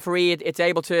when you're a referee, it's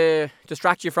able to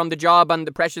distract you from the job and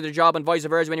the pressure of the job and vice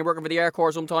versa. When you're working for the Air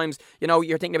Corps, sometimes,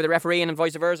 you're thinking about the refereeing and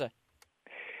vice versa.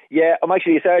 Yeah, I'm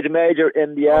actually a sergeant major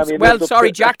in the army. Well,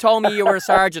 sorry, Jack told me you were a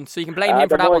sergeant, so you can blame him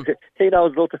for that one. He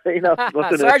knows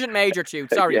nothing. Sergeant major,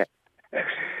 shoot, sorry. Yeah.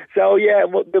 So, yeah,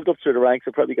 moved up through the ranks.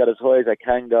 I probably got as high as I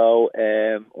can go.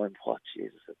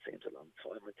 Jesus, it seems a long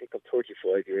time. I think I'm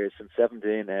 35 years, since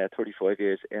 35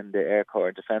 years in the Air Corps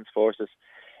and Defence Forces.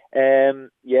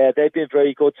 They've been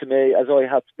very good to me, as I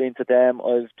have been to them.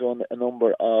 I've done a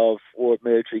number of World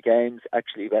Military Games.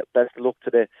 Actually, best of luck to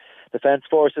the Defence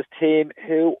Forces team,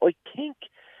 who I think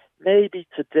maybe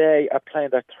today are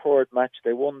playing their third match.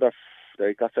 They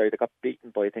got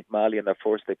beaten by, I think, Mali in their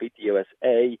first. They beat the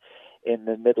USA in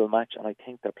the middle match, and I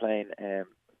think they're playing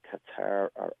Qatar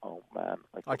or Oman.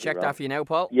 I'll check that for you now,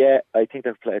 Paul. Yeah, I think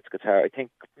they've played Qatar. I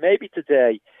think maybe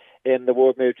today in the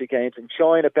World Military Games in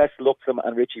China. Best of luck to them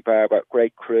and Richie Barber,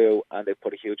 great crew, and they've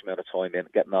put a huge amount of time in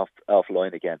getting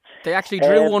offline again. They actually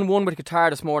drew 1-1 with Qatar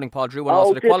this morning, Paul. Drew 1-0,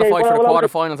 so they qualified for the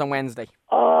quarterfinals on Wednesday.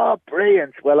 Oh,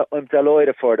 brilliant. Well, I'm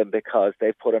delighted for them because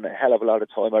they've put in a hell of a lot of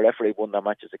time. Our referee won their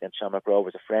matches against Shamrock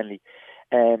Rovers, a friendly.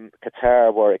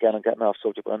 Qatar were, again, I'm getting off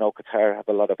subject, but I know Qatar have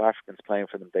a lot of Africans playing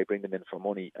for them. They bring them in for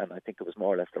money, and I think it was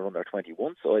more or less their under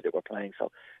 21 side they were playing.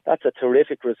 So that's a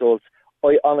terrific result.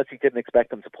 I honestly didn't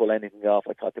expect them to pull anything off.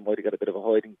 I thought they might have got a bit of a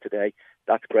hiding today.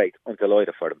 That's great. I'm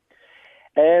delighted for them.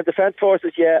 Defence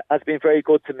Forces, has been very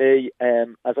good to me,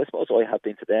 as I suppose I have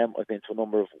been to them. I've been to a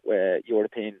number of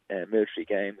European military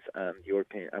games and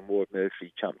European and World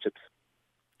Military Championships.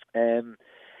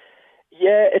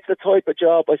 It's the type of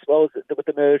job, I suppose, with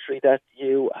the military that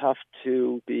you have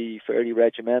to be fairly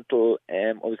regimental.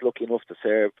 I was lucky enough to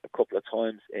serve a couple of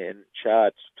times in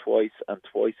Chad twice and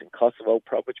twice in Kosovo,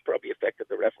 which probably affected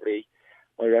my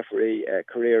referee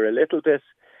career a little bit.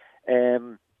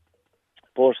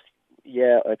 But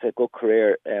it's a good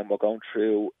career. We're going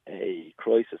through a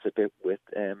crisis a bit with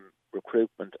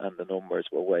recruitment, and the numbers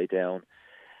were way down.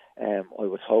 I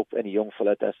would hope any young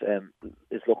fella that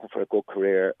is looking for a good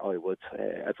career, I would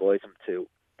advise him to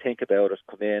think about it,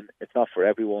 come in. It's not for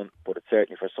everyone, but it's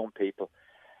certainly for some people.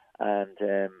 And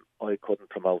I couldn't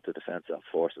promote the Defence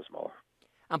Forces more.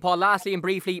 And Paul, lastly and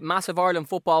briefly, massive Ireland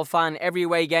football fan, every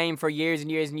away game for years and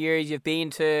years and years. You've been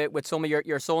to with some of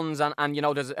your sons, and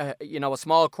there's a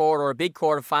small court or a big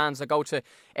court of fans that go to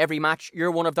every match.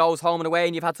 You're one of those, home and away,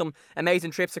 and you've had some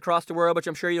amazing trips across the world, which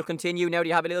I'm sure you'll continue. Now that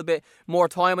you have a little bit more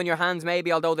time on your hands,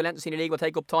 maybe, although the Leinster Senior League will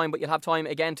take up time, but you'll have time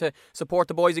again to support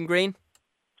the boys in green.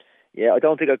 Yeah, I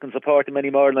don't think I can support them any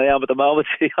more than I am at the moment,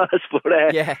 to be honest. But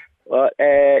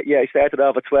I started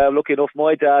off at 12. Lucky enough,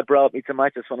 my dad brought me to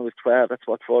matches when I was 12. That's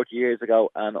 40 years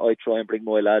ago, and I try and bring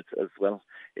my lads as well.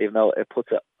 Even though it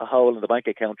puts a hole in the bank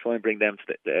account, try and bring them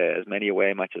to as many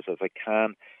away matches as I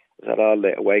can. I was at all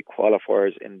the away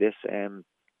qualifiers in this. All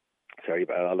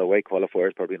the away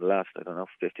qualifiers probably in the last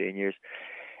 15 years.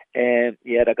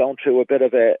 They're going through a bit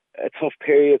of a tough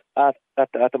period at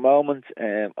the moment.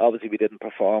 Obviously, we didn't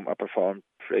perform or performed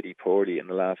pretty poorly in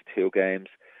the last two games.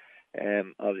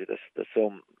 Obviously, there's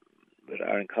some.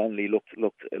 Aaron Connolly looked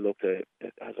to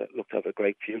have a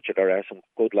great future. There are some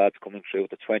good lads coming through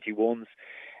with the 21s.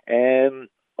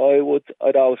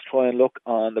 I'd always try and look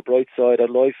on the bright side of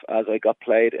life. As I got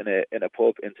played in a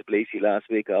pub in Tbilisi last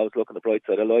week, I was looking on the bright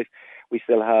side of life. We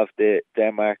still have the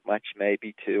Denmark match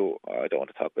maybe I don't want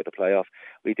to talk about the playoff.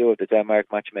 We do have the Denmark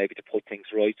match maybe to put things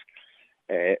right.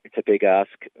 It's a big ask.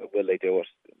 Will they do it?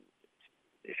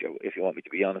 If you want me to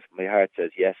be honest, my heart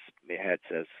says yes. My head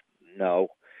says no.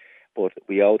 But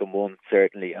we owe them one,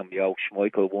 certainly, and we owe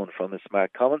Schmeichel one from the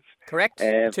Smart Comments. Correct.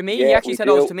 To me, he actually said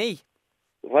it was to me.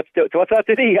 What's that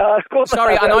to me?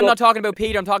 Sorry, and I'm not talking about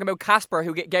Peter, I'm talking about Casper,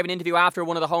 who gave an interview after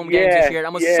one of the home games this year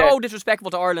and was so disrespectful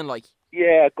to Ireland, like.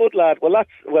 Yeah, good lad. Well,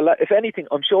 if anything,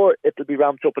 I'm sure it'll be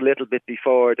ramped up a little bit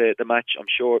before the match. I'm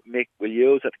sure Mick will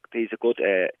use it. He's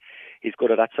he's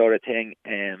good at that sort of thing.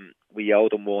 We owe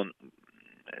them one,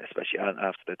 especially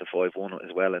after the 5-1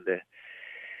 as well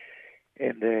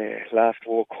in the last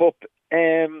World Cup.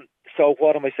 So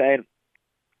what am I saying?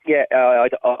 Yeah,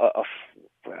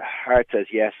 heart says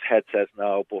yes, head says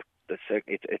no, but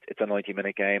it's a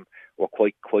 90-minute game. We're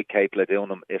quite capable of doing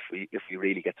them if we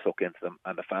really get stuck into them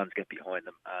and the fans get behind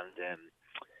them and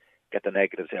get the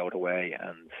negatives out of the way.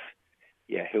 And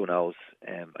yeah, who knows?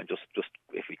 And just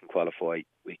if we can qualify,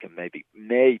 we can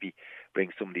maybe bring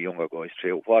some of the younger guys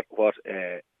through. What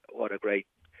a great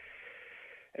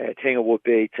thing it would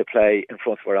be to play in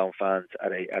front of our own fans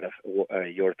at a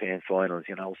European finals,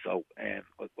 So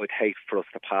I'd hate for us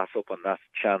to pass up on that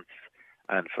chance,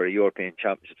 and for a European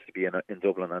Championships to be in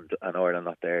Dublin and Ireland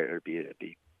not there, it'd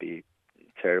be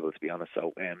terrible, to be honest.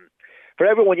 So for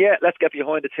everyone, let's get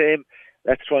behind the team.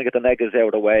 Let's try and get the negatives out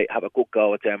of the way, have a good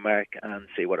go at Denmark and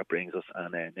see what it brings us.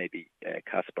 And maybe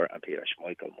Kasper and Peter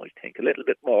Schmeichel might think a little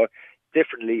bit more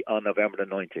differently on November the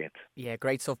 19th. Yeah,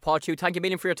 great stuff. Paul Chew, thank you a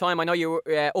million for your time. I know you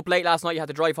were up late last night. You had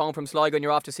to drive home from Sligo and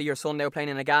you're off to see your son now playing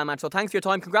in a GAL match. So thanks for your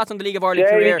time. Congrats on the League of Ireland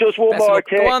career. Just one more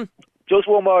thing. Go on. Just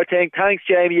one more thing. Thanks,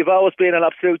 Jamie. You've always been an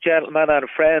absolute gentleman and a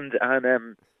friend.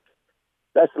 And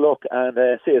best of luck and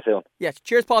see you soon. Yes,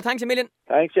 cheers, Paul. Thanks a million.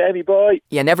 Thanks, Jamie. Bye.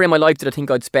 Yeah, never in my life did I think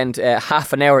I'd spend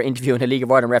half an hour interviewing a League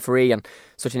of Ireland referee, and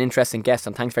such an interesting guest.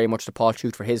 And thanks very much to Paul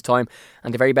Chew for his time,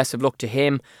 and the very best of luck to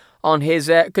him on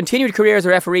his continued career as a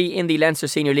referee in the Leinster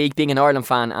Senior League, being an Ireland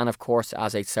fan, and of course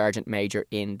as a Sergeant Major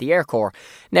in the Air Corps.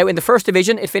 Now in the First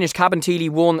Division, it finished Cabinteely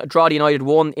 1, Drogheda United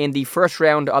 1 in the first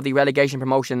round of the relegation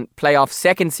promotion playoff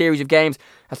second series of games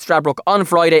at Stradbrook on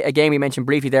Friday. A game we mentioned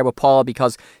briefly there with Paul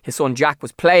because his son Jack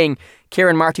was playing.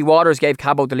 Kieran Marty Waters gave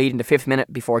Cabo the lead in the 5th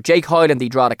minute before Jake Hyland, the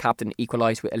Drogheda captain,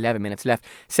 equalised with 11 minutes left.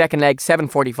 Second leg,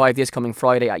 7:45 this coming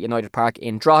Friday at United Park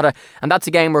in Drogheda. And that's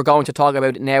a game we're going to talk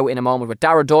about now in a moment with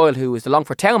Dara Doyle, who is the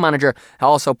Longford Town manager, who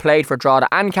also played for Drogheda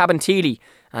and Cabinteely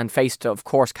and faced, of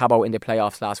course, Cabo in the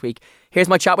playoffs last week. Here's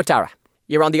my chat with Dara.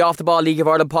 You're on the Off the Ball League of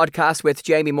Ireland podcast with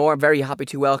Jamie Moore. I'm very happy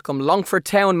to welcome Longford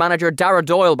Town manager Dara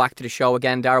Doyle back to the show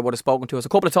again. Dara would have spoken to us a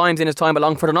couple of times in his time at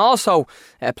Longford and also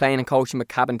playing and coaching with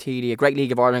Cabinteely, a great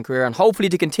League of Ireland career, and hopefully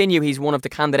to continue. He's one of the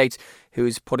candidates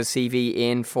who's put his CV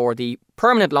in for the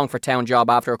permanent Longford Town job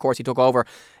after, of course, he took over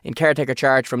in caretaker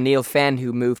charge from Neil Fenn,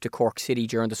 who moved to Cork City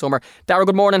during the summer. Dara,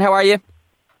 good morning. How are you?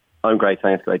 I'm great,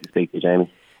 thanks. Great to speak to you,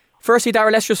 Jamie. Firstly,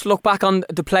 Dara, let's just look back on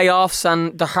the playoffs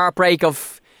and the heartbreak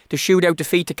of the shootout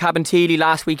defeat to Cabinteely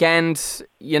last weekend,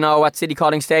 at City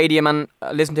Calling Stadium, and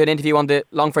I listened to an interview on the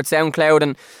Longford SoundCloud,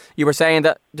 and you were saying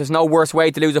that there's no worse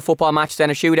way to lose a football match than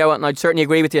a shootout, and I'd certainly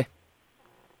agree with you.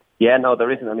 Yeah, no, there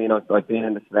isn't. I mean, I've been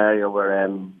in the scenario where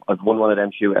I've won one of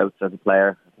them shootouts as a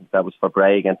player. I think that was for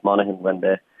Bray against Monaghan when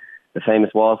the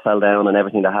famous wall fell down and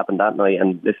everything that happened that night.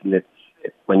 And listen,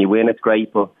 it's when you win, it's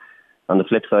great, but on the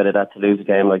flip side of that, to lose a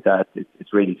game like that,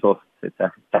 it's really tough. It's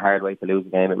a hard way to lose a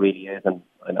game, it really is. And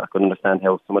I could understand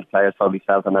how some of the players probably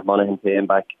felt on that Monaghan team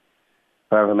back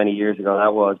however many years ago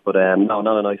that was. But no,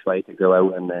 not a nice way to go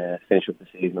out and finish up the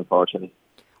season, unfortunately.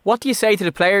 What do you say to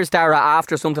the players, Dara,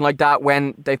 after something like that,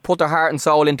 when they've put their heart and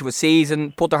soul into a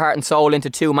season, put their heart and soul into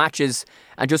 2 matches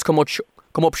and just come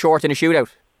up short in a shootout?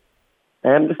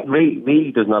 Listen,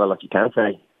 really, there's not a lot you can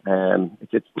say.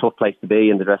 It's a tough place to be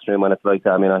in the dressing room when it's like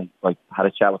that. I mean, I had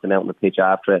a chat with them out on the pitch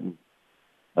after it, and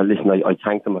I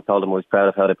thanked them. I told them I was proud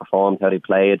of how they performed, how they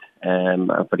played, and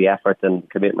for the effort and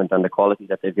commitment and the quality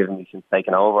that they've given me since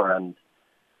taking over. And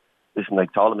listen, I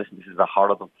told them, this is a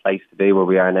horrible place to be where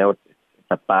we are now. It's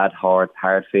a bad, hard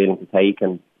feeling to take.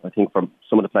 And I think for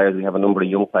some of the players, we have a number of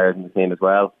young players in the team as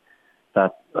well,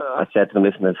 that I said to them,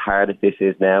 listen, as hard as this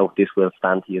is now, this will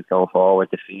stand to you going forward.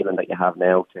 The feeling that you have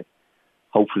now,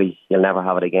 hopefully you'll never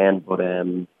have it again. But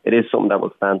it is something that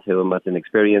will stand to them as an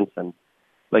experience. And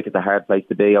it's a hard place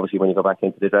to be, obviously, when you go back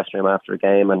into the dressing room after a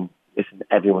game and listen,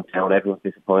 everyone's down, everyone's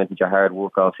disappointed. Your hard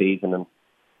work all season and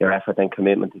your effort and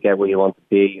commitment to get where you want to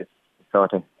be is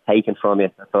sort of taken from you.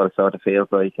 That's what it sort of feels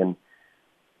like. And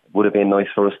it would have been nice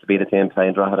for us to be the team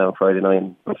playing Drogheda on Friday night,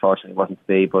 and unfortunately it wasn't to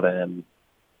be. But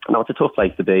no, it's a tough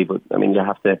place to be. But I mean, you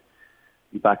have to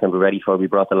be back and be ready for it. We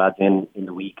brought the lads in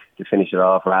the week to finish it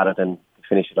off, rather than to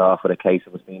finish it off with a case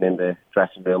of us being in the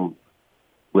dressing room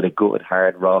with a good,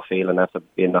 hard, raw feeling after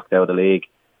being knocked out of the league.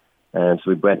 So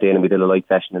we went in and we did a light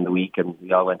session in the week, and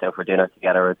we all went out for dinner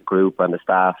together as a group and the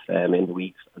staff in the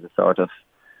week as a sort of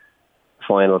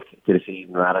final to the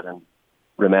season, rather than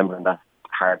remembering that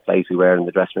hard place we were in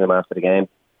the dressing room after the game.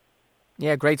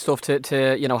 Yeah, great stuff to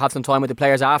have some time with the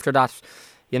players after that.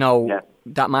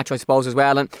 That match, I suppose, as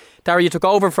well. And Dara, you took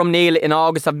over from Neil in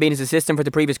August, having been his assistant for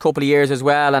the previous couple of years as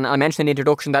well. And I mentioned in the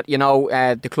introduction that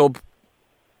the club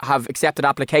have accepted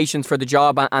applications for the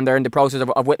job and they're in the process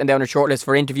of whittling down a shortlist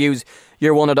for interviews.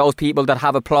 You're one of those people that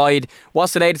have applied.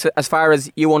 What's the latest as far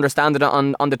as you understand it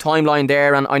on the timeline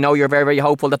there? And I know you're very, very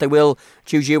hopeful that they will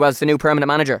choose you as the new permanent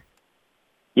manager.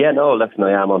 Yeah, no, listen,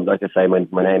 I am. Like I say,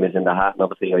 my name is in the hat, and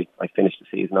obviously I finished the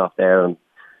season off there, and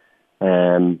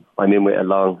I'm in with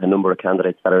a number of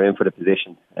candidates that are in for the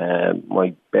position.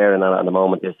 My bearing on it at the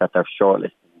moment is that they're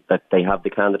shortlisted, that they have the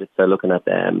candidates. They're looking at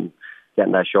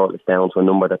getting that shortlist down to a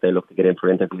number that they look to get in for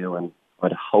interview, and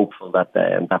I'm hopeful that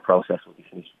that process will be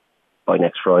finished by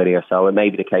next Friday or so. It may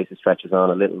be the case it stretches on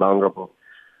a little longer, but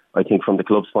I think from the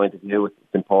club's point of view, it's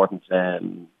important,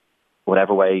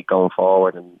 whatever way going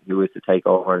forward and who is to take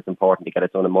over, it's important to get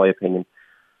it done, in my opinion.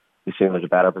 The sooner the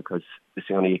better, because the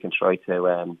sooner you can try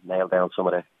to nail down some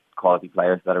of the quality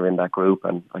players that are in that group,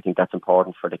 and I think that's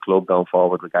important for the club going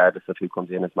forward, regardless of who comes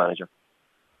in as manager.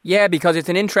 Yeah, because it's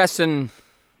an interesting,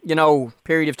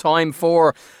 period of time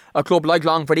for a club like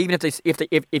Longford. Even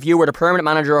if you were the permanent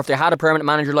manager, or if they had a permanent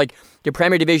manager, like the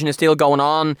Premier Division is still going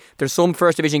on. There's some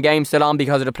First Division games still on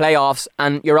because of the playoffs,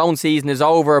 and your own season is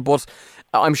over. But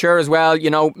I'm sure as well,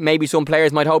 maybe some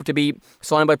players might hope to be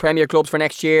signed by Premier clubs for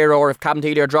next year, or if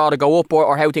Cabinteely are draw to go up,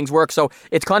 or how things work. So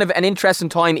it's kind of an interesting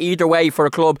time either way for a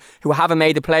club who haven't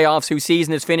made the playoffs, whose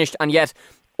season is finished, and yet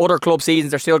other club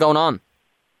seasons are still going on.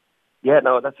 Yeah,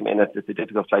 no, it's a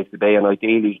difficult place to be, and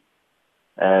ideally,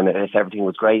 if everything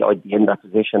was great, I'd be in that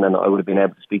position and I would have been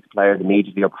able to speak to players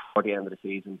immediately or before the end of the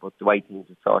season. But the way things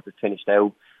are sort of finished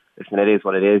out, listen, it is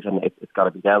what it is, and it's got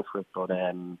to be dealt with. But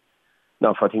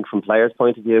no, I think from players'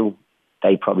 point of view,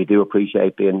 they probably do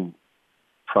appreciate being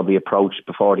probably approached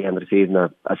before the end of the season,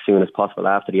 or as soon as possible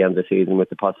after the end of the season,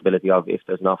 with the possibility of if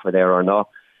there's an offer there or not.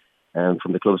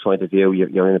 From the club's point of view,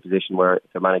 you're in a position where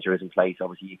if the manager is in place,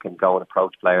 obviously you can go and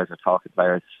approach players or talk to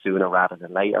players sooner rather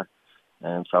than later.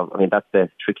 So, that's the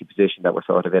tricky position that we're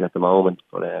sort of in at the moment.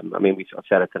 But, I've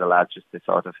said it to the lads just to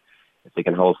sort of, if they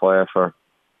can hold fire for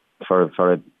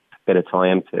a bit of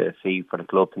time to see for the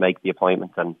club to make the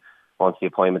appointment. And once the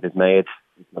appointment is made,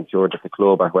 I'm sure that the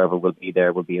club or whoever will be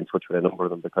there will be in touch with a number of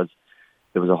them, because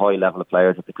there was a high level of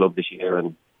players at the club this year.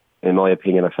 And in my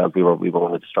opinion, I felt we were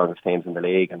one of the strongest teams in the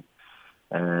league. And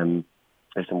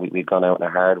listen, we've gone out in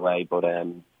a hard way, but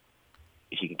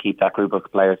if you can keep that group of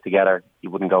players together, you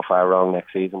wouldn't go far wrong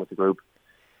next season with the group.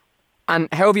 And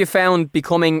how have you found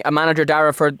becoming a manager,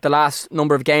 Darragh, for the last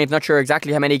number of games? Not sure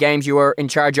exactly how many games you were in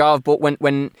charge of, but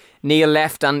when Neil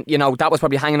left, and that was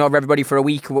probably hanging over everybody for a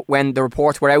week when the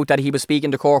reports were out that he was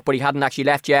speaking to Cork, but he hadn't actually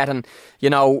left yet, and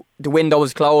the window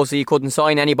was closed, so you couldn't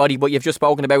sign anybody. But you've just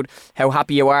spoken about how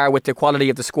happy you are with the quality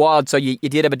of the squad, so you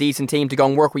did have a decent team to go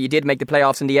and work with. You did make the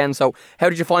playoffs in the end. So how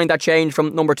did you find that change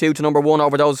from number 2 to number 1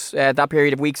 over those that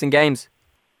period of weeks and games?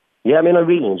 Yeah, I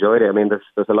really enjoyed it.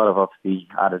 There's a lot of obviously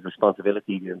added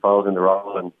responsibility involved in the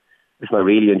role, and listen, I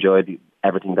really enjoyed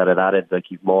everything that it added.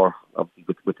 Like, you've more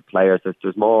obviously with the players.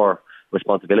 There's more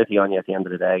responsibility on you at the end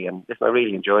of the day, and listen, I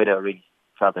really enjoyed it. I really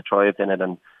felt I thrived in it,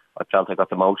 and I felt I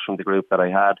got the most from the group that I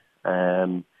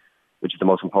had, which is the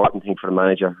most important thing for the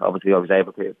manager. Obviously, I was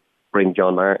able to bring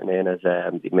John Martin in as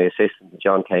my assistant.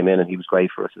 John came in and he was great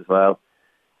for us as well.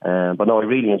 But no, I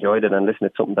really enjoyed it, and listen,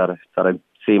 it's something that I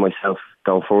see myself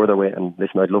going further with. And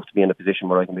listen, I'd love to be in a position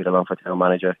where I can be the Longford Town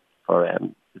manager for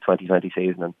the 2020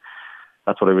 season, and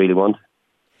that's what I really want.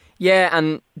 Yeah,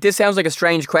 and this sounds like a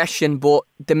strange question, but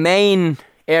the main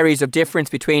areas of difference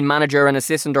between manager and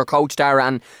assistant or coach,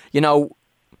 Darragh, and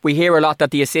we hear a lot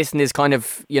that the assistant is kind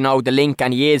of, the link,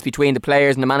 and he is between the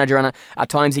players and the manager, and at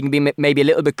times he can be maybe a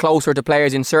little bit closer to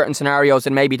players in certain scenarios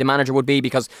than maybe the manager would be,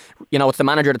 because, it's the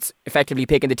manager that's effectively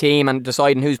picking the team and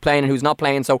deciding who's playing and who's not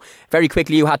playing. So very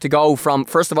quickly you had to go from,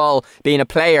 first of all, being a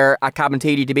player at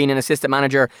Cabinteely to being an assistant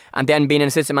manager, and then being an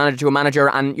assistant manager to a manager,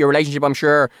 and your relationship, I'm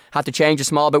sure, had to change a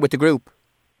small bit with the group.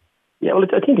 Yeah, well,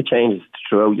 I think it changes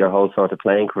throughout your whole sort of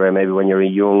playing career. Maybe when you're a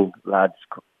young lad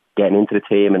getting into the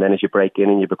team, and then as you break in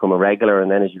and you become a regular, and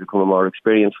then as you become a more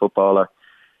experienced footballer,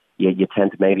 you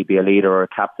tend to maybe be a leader or a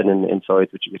captain inside,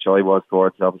 which I was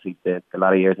towards obviously the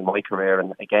latter years in my career.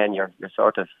 And again, you're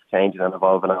sort of changing and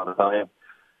evolving all the time.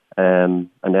 And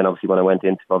then obviously when I went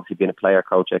into obviously being a player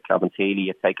coach at Cabinteely,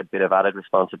 you take a bit of added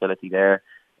responsibility there,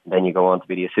 and then you go on to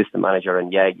be the assistant manager,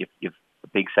 and you've a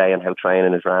big say in how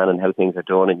training is ran and how things are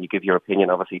done, and you give your opinion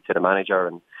obviously to the manager.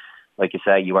 And like you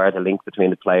say, you are the link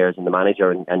between the players and the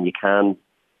manager, and you can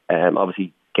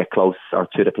obviously get closer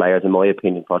to the players, in my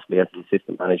opinion, possibly as the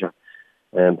assistant manager.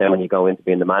 Then when you go into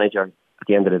being the manager, at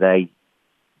the end of the day,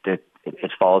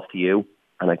 it falls to you.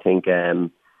 And I think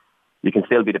you can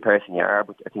still be the person you are,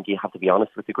 but I think you have to be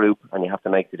honest with the group, and you have to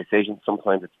make the decisions.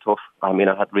 Sometimes it's tough. I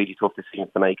had really tough decisions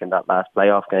to make in that last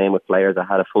playoff game with players. I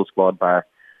had a full squad bar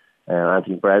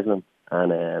Anthony Breslin,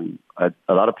 and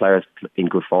a lot of players in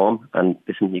good form, and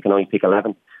listen, you can only pick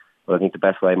 11, but I think the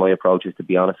best way, my approach, is to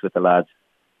be honest with the lads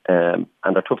and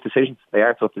they're tough decisions. They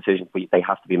are tough decisions, but they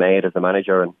have to be made as a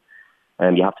manager,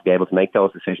 and you have to be able to make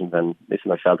those decisions. And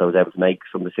listen, I felt I was able to make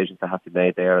some decisions that have to be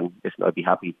made there, and listen, I'd be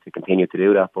happy to continue to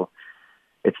do that. But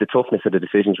it's the toughness of the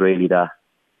decisions really that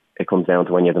it comes down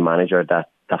to when you have a manager that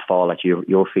fall at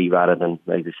your feet rather than,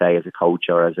 as I say, as a coach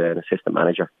or as an assistant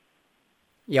manager.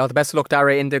 Yeah, all the best of luck,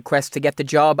 Dara, in the quest to get the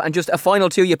job. And just a final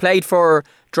two, you played for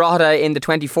Drogheda in the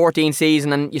 2014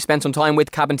 season and you spent some time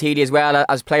with Cabinteely as well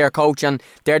as player coach, and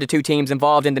they're the two teams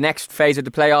involved in the next phase of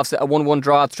the playoffs, a 1-1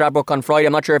 draw at Stradbrook on Friday.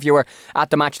 I'm not sure if you were at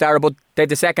the match, Dara, but they had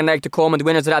the second leg to come, and the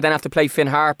winners of that then have to play Finn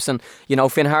Harps, and you know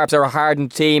Finn Harps are a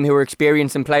hardened team who are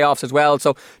experienced in playoffs as well.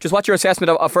 So just what's your assessment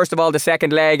of first of all the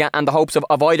second leg and the hopes of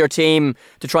either team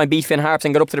to try and beat Finn Harps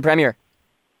and get up to the Premier?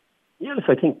 Yes,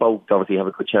 I think both obviously have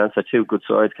a good chance. They're two good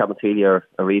sides. Cabinteely are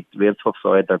a real tough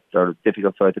side. They're a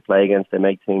difficult side to play against. They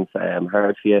make things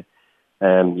hard for you.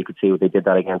 You could see what they did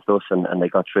that against us, and they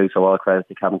got through. So all credit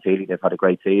to Cabinteely. They've had a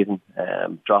great season.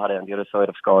 Drogheda on the other side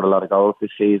have scored a lot of goals this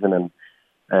season, and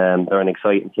they're an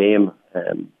exciting team.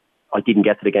 I didn't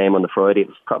get to the game on the Friday. It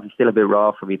was probably still a bit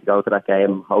raw for me to go to that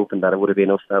game, hoping that it would have been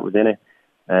us that was in it.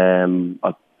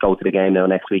 I'll go to the game now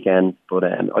next weekend, but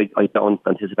I don't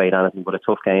anticipate anything but a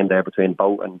tough game there between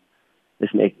both, and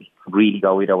listen, it could really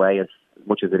go either way as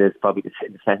much as it is probably to sit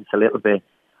in the fence a little bit.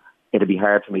 It'd be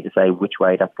hard for me to say which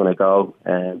way that's going to go.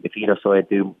 If either side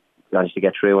do manage to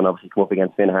get through and obviously come up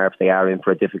against Finn Harps, they are in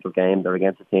for a difficult game. They're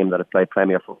against a team that have played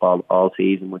Premier football all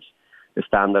season, which the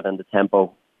standard and the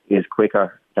tempo is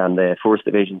quicker than the First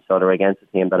Division, so they're against a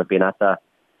team that have been at that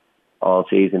all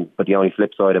season. But the only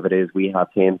flip side of it is we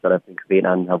have teams that have been competing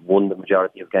and have won the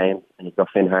majority of games, and you've got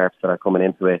Finn Harps that are coming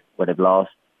into it where they've lost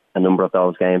a number of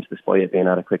those games despite it being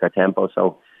at a quicker tempo.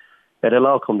 So it'll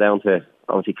all come down to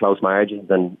obviously close margins,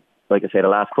 and like I say, the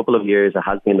last couple of years it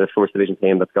has been the First Division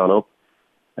team that's gone up,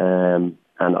 and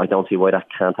I don't see why that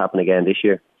can't happen again this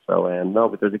year. So no,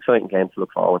 but there's exciting games to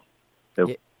look forward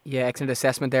to. Yeah, excellent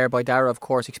assessment there by Dara, of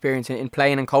course, experience in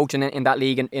playing and coaching in that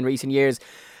league in recent years.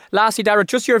 Lastly, Dara,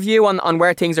 just your view on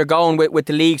where things are going with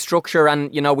the league structure,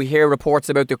 and you know we hear reports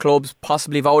about the clubs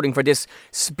possibly voting for this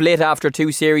split after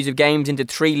two series of games into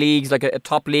three leagues, like a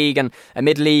top league and a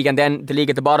mid league and then the league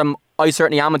at the bottom. I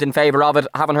certainly am in favour of it.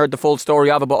 I haven't heard the full story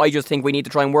of it, but I just think we need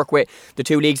to try and work with the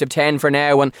two leagues of 10 for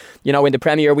now. And you know, in the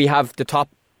Premier we have the top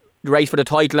race for the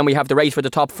title and we have the race for the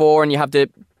top four, and you have the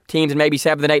teams in maybe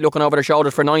 7th and 8th looking over their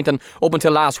shoulders for 9th, and up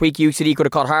until last week UCD could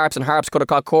have caught Harps and Harps could have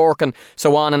caught Cork and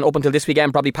so on, and up until this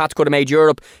weekend probably Pats could have made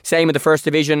Europe. Same in the First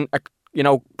Division. A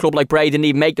club like Bray didn't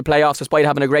even make the playoffs despite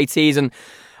having a great season.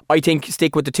 I think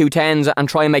stick with the 2-10s and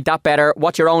try and make that better.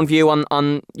 What's your own view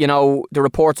on you know the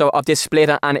reports of this split,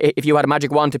 and if you had a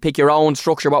magic wand to pick your own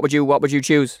structure, what would you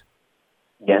choose?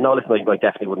 Yeah, no, listen, I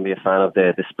definitely wouldn't be a fan of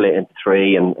the split into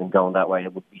three and going that way.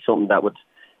 It would be something that would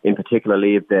in particular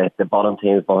leave the bottom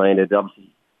teams behind it.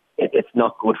 Obviously, it's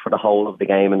not good for the whole of the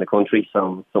game in the country,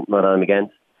 so something that I'm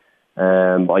against.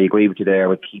 I agree with you there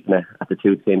with keeping it at the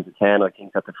two teams of 10. I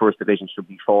think that the First Division should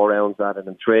be 4 rounds rather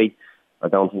than 3. I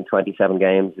don't think 27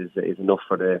 games is enough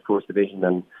for the First Division,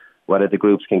 and whether the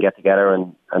groups can get together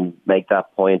and make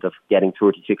that point of getting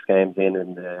 36 games in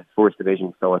the First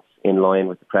Division so it's in line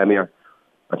with the Premier,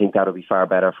 I think that would be far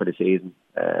better for the season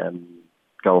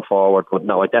going forward. But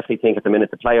no, I definitely think at the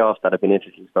minute the playoffs that have been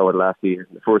introduced over the last few years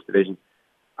in the First Division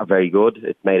are very good.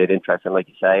 It's made it interesting, like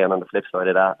you say, and on the flip side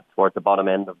of that, towards the bottom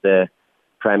end of the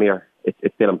Premier, it's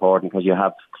still important because you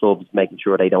have clubs making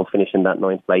sure they don't finish in that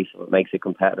 9th place, so it makes it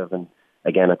competitive. And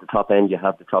again, at the top end, you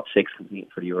have the top 6 competing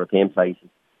for the European places.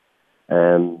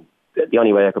 The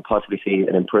only way I could possibly see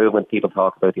an improvement, people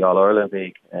talk about the All-Ireland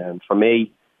League. For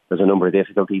me, there's a number of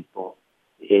difficulties, but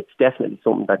it's definitely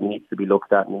something that needs to be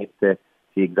looked at, needs to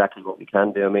see exactly what we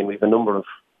can do. I mean, we have a number of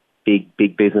big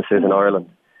businesses in Ireland,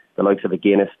 the likes of a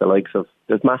Guinness,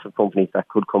 there's massive companies that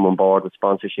could come on board with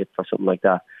sponsorship for something like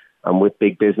that. And with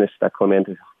big business that come in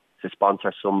to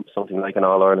sponsor something like an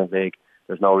All-Ireland League,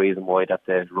 there's no reason why that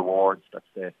the rewards,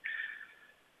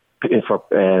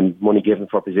 for money given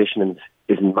for positionings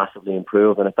isn't massively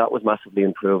improved. And if that was massively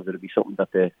improved, it would be something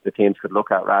that the teams could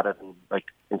look at rather than, like,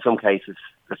 in some cases,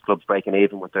 there's clubs breaking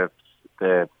even with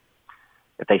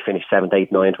if they finish 7th,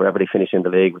 8th, 9th, wherever they finish in the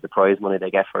league with the prize money they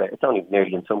get for it. It's only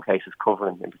nearly in some cases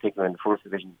covering, in particular in the First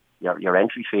Division, your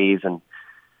entry fees and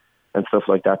stuff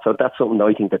like that. So that's something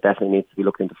I think that definitely needs to be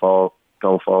looked into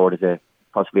going forward as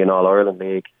possibly an All-Ireland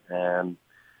League.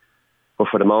 But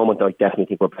for the moment, I definitely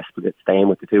think we're best staying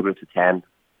with the 2 groups of 10,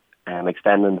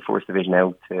 extending the First Division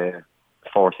out to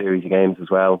 4 series of games as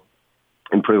well,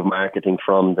 improve marketing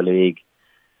from the league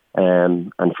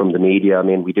and from the media. I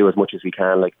mean, we do as much as we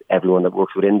can, like everyone that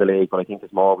works within the league, but I think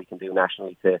there's more we can do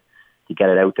nationally to get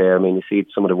it out there. I mean, you see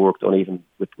some of the work done even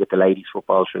with the ladies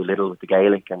football through Little with the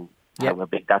Gaelic, and how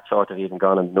big that sort of even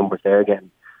gone, and the numbers there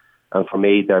again. And for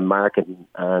me, their marketing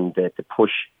and the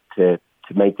push to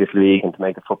make this league and to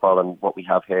make the football and what we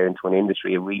have here into an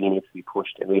industry, it really needs to be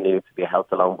pushed. It really needs to be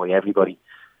helped along by everybody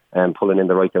and pulling in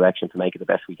the right direction to make it the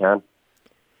best we can.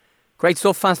 Great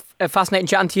stuff. Fascinating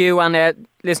chatting to you. And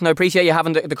listen, I appreciate you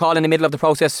having the call in the middle of the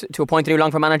process to appoint a new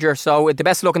long-term manager. So the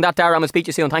best of luck in that, Darragh. I'm going to speak to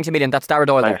you soon. Thanks a million. That's Darragh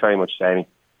Doyle. Thanks very much, Jamie.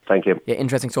 Thank you. Yeah,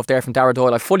 interesting stuff there from Darragh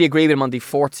Doyle. I fully agree with him on the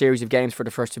 4th series of games for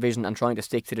the First Division and trying to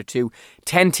stick to the 2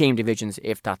 10-team divisions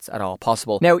if that's at all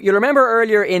possible. Now, you'll remember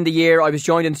earlier in the year I was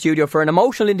joined in the studio for an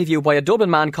emotional interview by a Dublin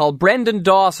man called Brendan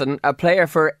Dawson, a player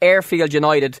for Airfield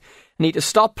United, and he had to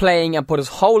stop playing and put his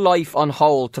whole life on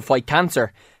hold to fight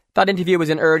cancer. That interview was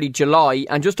in early July,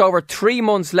 and just over 3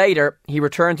 months later, he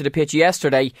returned to the pitch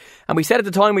yesterday, and we said at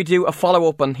the time we'd do a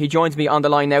follow-up, and he joins me on the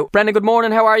line now. Brendan, good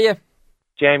morning, how are you?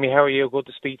 Jamie, how are you? Good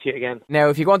to speak to you again. Now,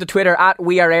 if you go onto Twitter,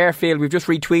 @WeAreAirfield, we've just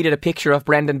retweeted a picture of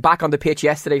Brendan back on the pitch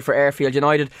yesterday for Airfield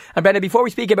United. And Brendan, before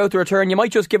we speak about the return, you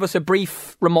might just give us a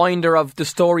brief reminder of the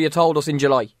story you told us in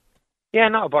July. Yeah,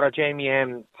 not a bother, Jamie.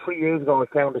 3 years ago, I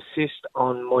found a cyst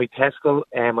on my testicle.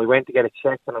 I went to get it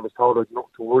checked, and I was told I had nothing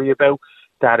to worry about,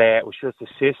 that it was just a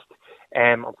cyst.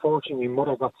 Unfortunately, my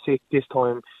mother got sick this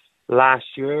time last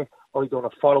year. I done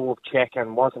a follow-up check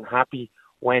and wasn't happy.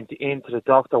 Went into the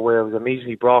doctor where I was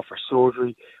immediately brought for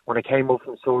surgery. When I came up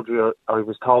from surgery, I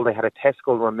was told I had a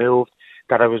testicle removed,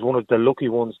 that I was one of the lucky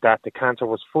ones, that the cancer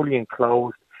was fully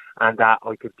enclosed and that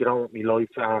I could get on with my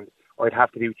life, and I'd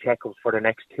have to do checkups for the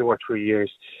next 2 or 3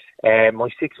 years. My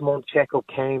 6-month checkup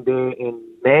came there in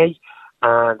May,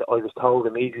 and I was told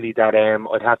immediately that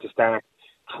I'd have to start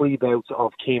 3 bouts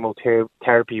of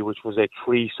chemotherapy, which was a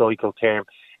 3-cycle term.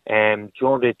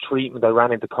 During the treatment, I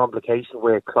ran into complications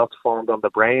where clots formed on the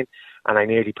brain, and I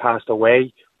nearly passed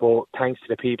away. But thanks to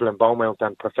the people in Beaumont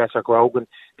and Professor Grogan,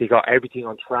 they got everything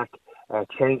on track,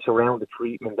 changed around the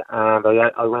treatment, and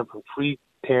I went from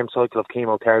 3-term cycle of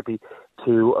chemotherapy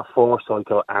to a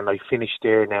 4-cycle, and I finished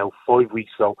there now 5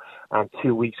 weeks ago. And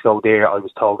 2 weeks ago there, I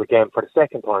was told again for the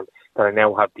second time that I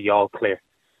now have the all clear.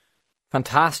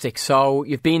 Fantastic. So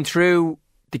you've been through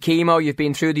the chemo, you've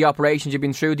been through the operations, you've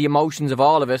been through the emotions of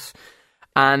all of it,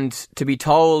 and to be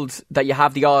told that you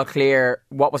have the all clear,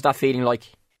 what was that feeling like?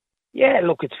 Yeah,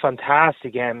 look, it's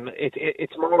fantastic.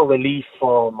 It's more a relief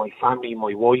for my family,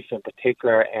 my wife in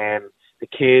particular, the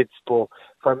kids. But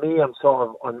for me,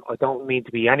 I don't mean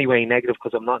to be anyway negative,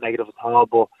 because I'm not negative at all.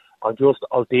 But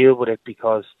I'll deal with it,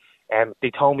 because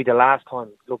they told me the last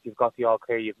time, look, you've got the all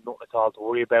clear, you've nothing at all to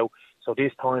worry about. So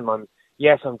this time I'm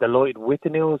delighted with the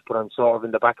news, but I'm sort of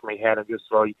in the back of my head, I'm just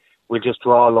right, we'll just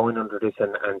draw a line under this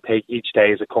and take each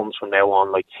day as it comes from now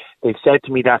on. Like, they've said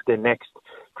to me that the next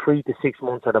 3 to 6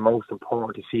 months are the most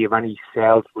important to see if any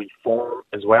cells reform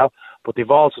as well. But they've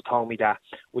also told me that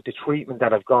with the treatment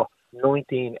that I've got,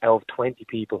 19 out of 20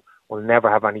 people will never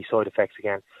have any side effects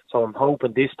again. So I'm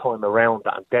hoping this time around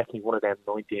that I'm definitely one of them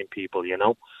 19 people, you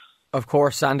know. Of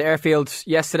course, and Airfield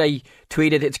yesterday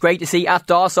tweeted, it's great to see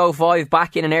 @Dawso5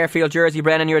 back in an Airfield jersey.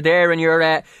 Brennan, you're there in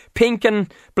your pink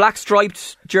and black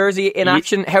striped jersey in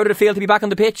action. How did it feel to be back on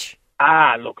the pitch?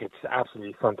 Look, it's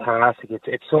absolutely fantastic.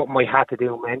 It's something I had to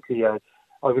do mentally. I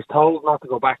was told not to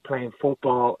go back playing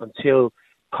football until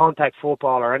contact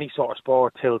football or any sort of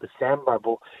sport till December,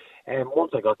 but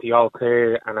once I got the all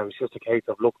clear, and it was just a case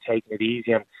of taking it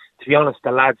easy. And to be honest,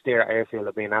 the lads there at Airfield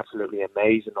have been absolutely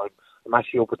amazing. I'm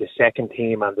actually up with the second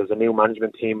team, and there's a new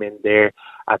management team in there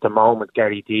at the moment.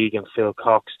 Gary Deegan, Phil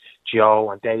Cox,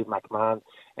 Joe and Dave McMahon.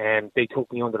 They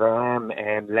took me under their arm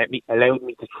and allowed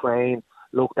me to train,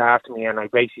 looked after me, and I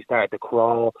basically started to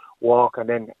crawl, walk, and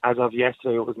then as of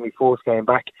yesterday, it was my first game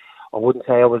back. I wouldn't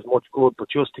say I was much good, but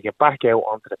just to get back out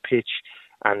onto the pitch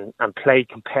and play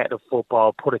competitive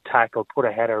football, put a tackle, put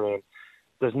a header in,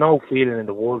 there's no feeling in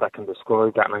the world that can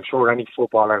describe that. And I'm sure any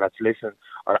footballer that's listening,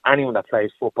 or anyone that plays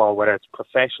football, whether it's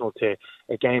professional to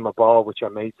a game of ball with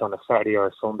your mates on a Saturday or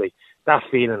a Sunday, that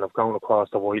feeling of going across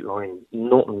the white line,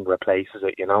 nothing replaces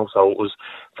it, you know. So it was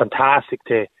fantastic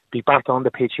to be back on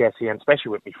the pitch yesterday, and especially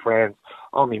with my friends.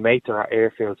 All my mates are at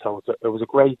Airfield, so it was a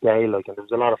great day, and there was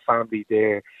a lot of family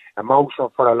there.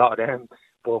 Emotional for a lot of them,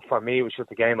 but for me it was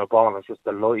just a game of ball, and I was just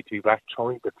delighted to be back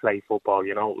trying to play football,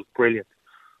 you know. It was brilliant.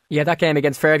 Yeah, that game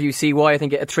against Fairview CY, I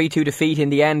think a 3-2 defeat in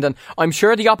the end, and I'm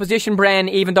sure the opposition, Bren,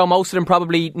 even though most of them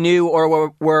probably knew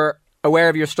or were aware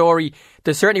of your story,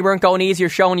 they certainly weren't going easy or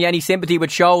showing you any sympathy,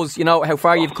 which shows, you know, how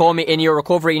far you've come in your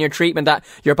recovery and your treatment, that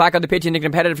you're back on the pitch in a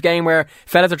competitive game where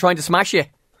fellas are trying to smash you.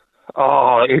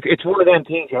 It's one of them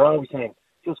things you're always saying,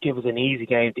 just give us an easy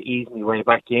game to ease me way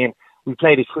back in. we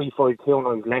played a 3-5-2 and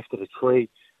I was left at a 3.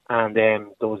 And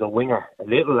there was a winger, a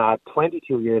little lad,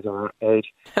 22 years of age.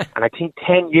 And I think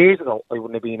 10 years ago, I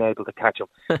wouldn't have been able to catch him.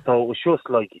 So it was just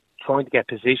like trying to get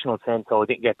positional sense so I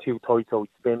didn't get too tight so he'd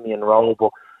spin me and roll.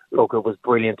 But look, it was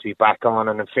brilliant to be back on.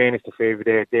 And in fairness to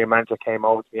Faber, their manager came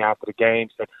over to me after the game,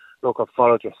 said, look, I've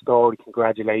followed your story.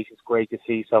 Congratulations. Great to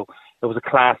see. So it was a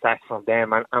class act from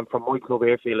them. And from my club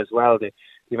Airfield as well, the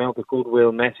amount of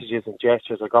goodwill messages and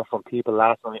gestures I got from people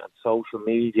last night on social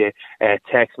media,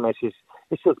 text messages,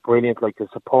 it's just brilliant. Like, the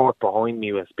support behind me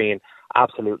has been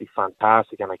absolutely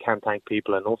fantastic, and I can't thank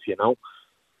people enough, you know.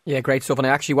 Yeah, great stuff. And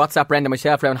I actually WhatsApped Brendan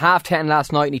myself around 10:30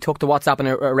 last night, and he took the WhatsApp and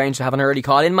arranged to have an early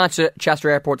call in Manchester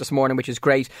Airport this morning, which is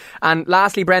great. And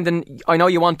lastly, Brendan, I know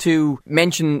you want to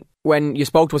mention when you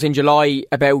spoke to us in July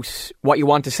about what you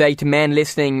want to say to men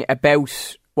listening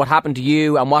about what happened to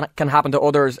you and what can happen to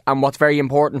others, and what's very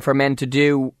important for men to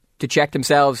do to check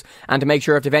themselves and to make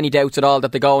sure if they have any doubts at all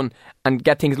that they go and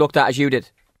get things looked at as you did.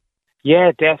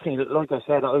 Yeah, definitely. Like I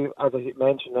said, as I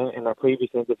mentioned in our previous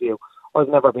interview, I've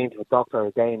never been to a doctor a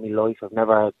day in my life. I've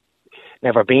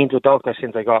never been to a doctor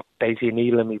since I got basically a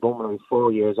needle in my bum when I was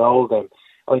 4 years old, and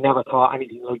I never thought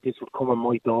anything like this would come on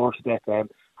my doorstep.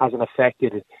 Hasn't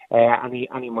affected any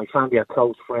of my family or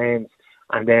close friends,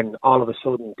 and then all of a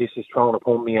sudden this is thrown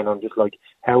upon me, and I'm just like,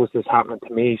 how is this happening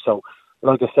to me? So,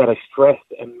 like I said, I stressed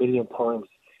a million times,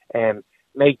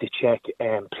 make the check,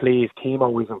 please.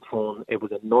 Chemo isn't fun. It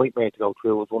was a nightmare to go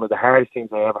through. It was one of the hardest things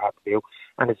I ever had to do.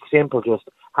 And it's simple, just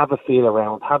have a feel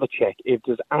around, have a check. If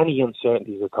there's any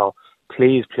uncertainties at all,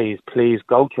 please, please, please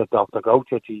go to your doctor, go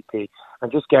to your GP,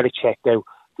 and just get it checked out.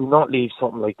 Do not leave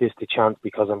something like this to chance,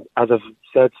 because as I've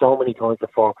said so many times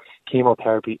before,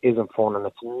 chemotherapy isn't fun, and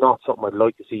it's not something I'd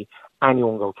like to see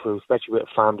anyone go through, especially with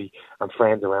family and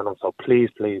friends around them. So please,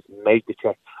 please, make the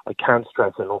check. I can't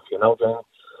stress enough, you know, Jamie.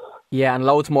 Yeah, and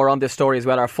loads more on this story as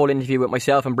well. Our full interview with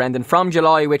myself and Brendan from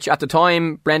July, which at the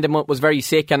time Brendan was very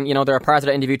sick, and, you know, there are parts of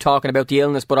that interview talking about the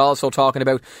illness, but also talking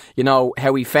about, you know,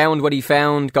 how he found what he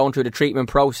found, going through the treatment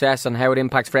process and how it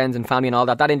impacts friends and family and all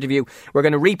that. That interview, we're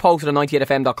going to repost it on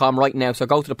 98fm.com right now, so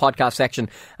go to the podcast section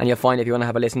and you'll find it if you want to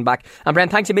have a listen back. And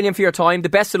Brendan, thanks a million for your time. The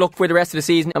best of luck for the rest of the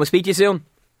season, and we'll speak to you soon.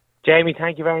 Jamie,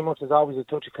 thank you very much. As always, a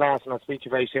touch of class, and I'll speak to you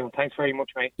very soon. Thanks very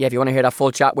much, mate. Yeah, if you want to hear that full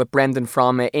chat with Brendan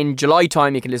from in July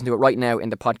time, you can listen to it right now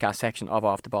in the podcast section of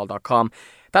offtheball.com.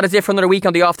 That is it for another week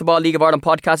on the Off The Ball League of Ireland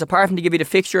podcast. Apart from to give you the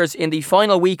fixtures in the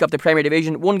final week of the Premier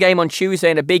Division, one game on Tuesday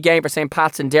and a big game for St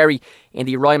Pat's and Derry in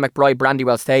the Ryan McBride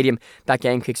Brandywell Stadium. That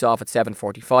game kicks off at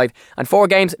 7:45. And 4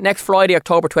 games next Friday,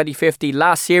 October 25th, the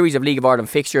last series of League of Ireland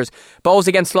fixtures. Bowes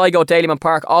against Sligo, Daleyman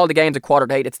Park, all the games at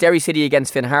 8:15. It's Derry City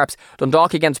against Finn Harps,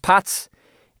 Dundalk against Pats,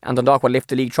 and Dundalk will lift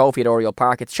the league trophy at Oriel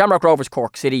Park. It's Shamrock Rovers,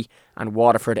 Cork City, and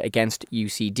Waterford against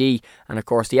UCD. And of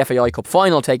course, the FAI Cup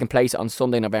final taking place on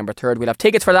Sunday, November 3rd. We'll have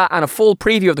tickets for that and a full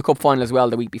preview of the Cup final as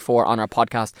well the week before on our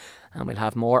podcast. And we'll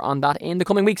have more on that in the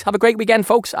coming weeks. Have a great weekend,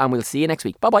 folks, and we'll see you next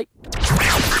week. Bye-bye.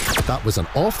 That was an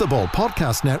Off The Ball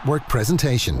Podcast Network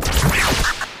presentation.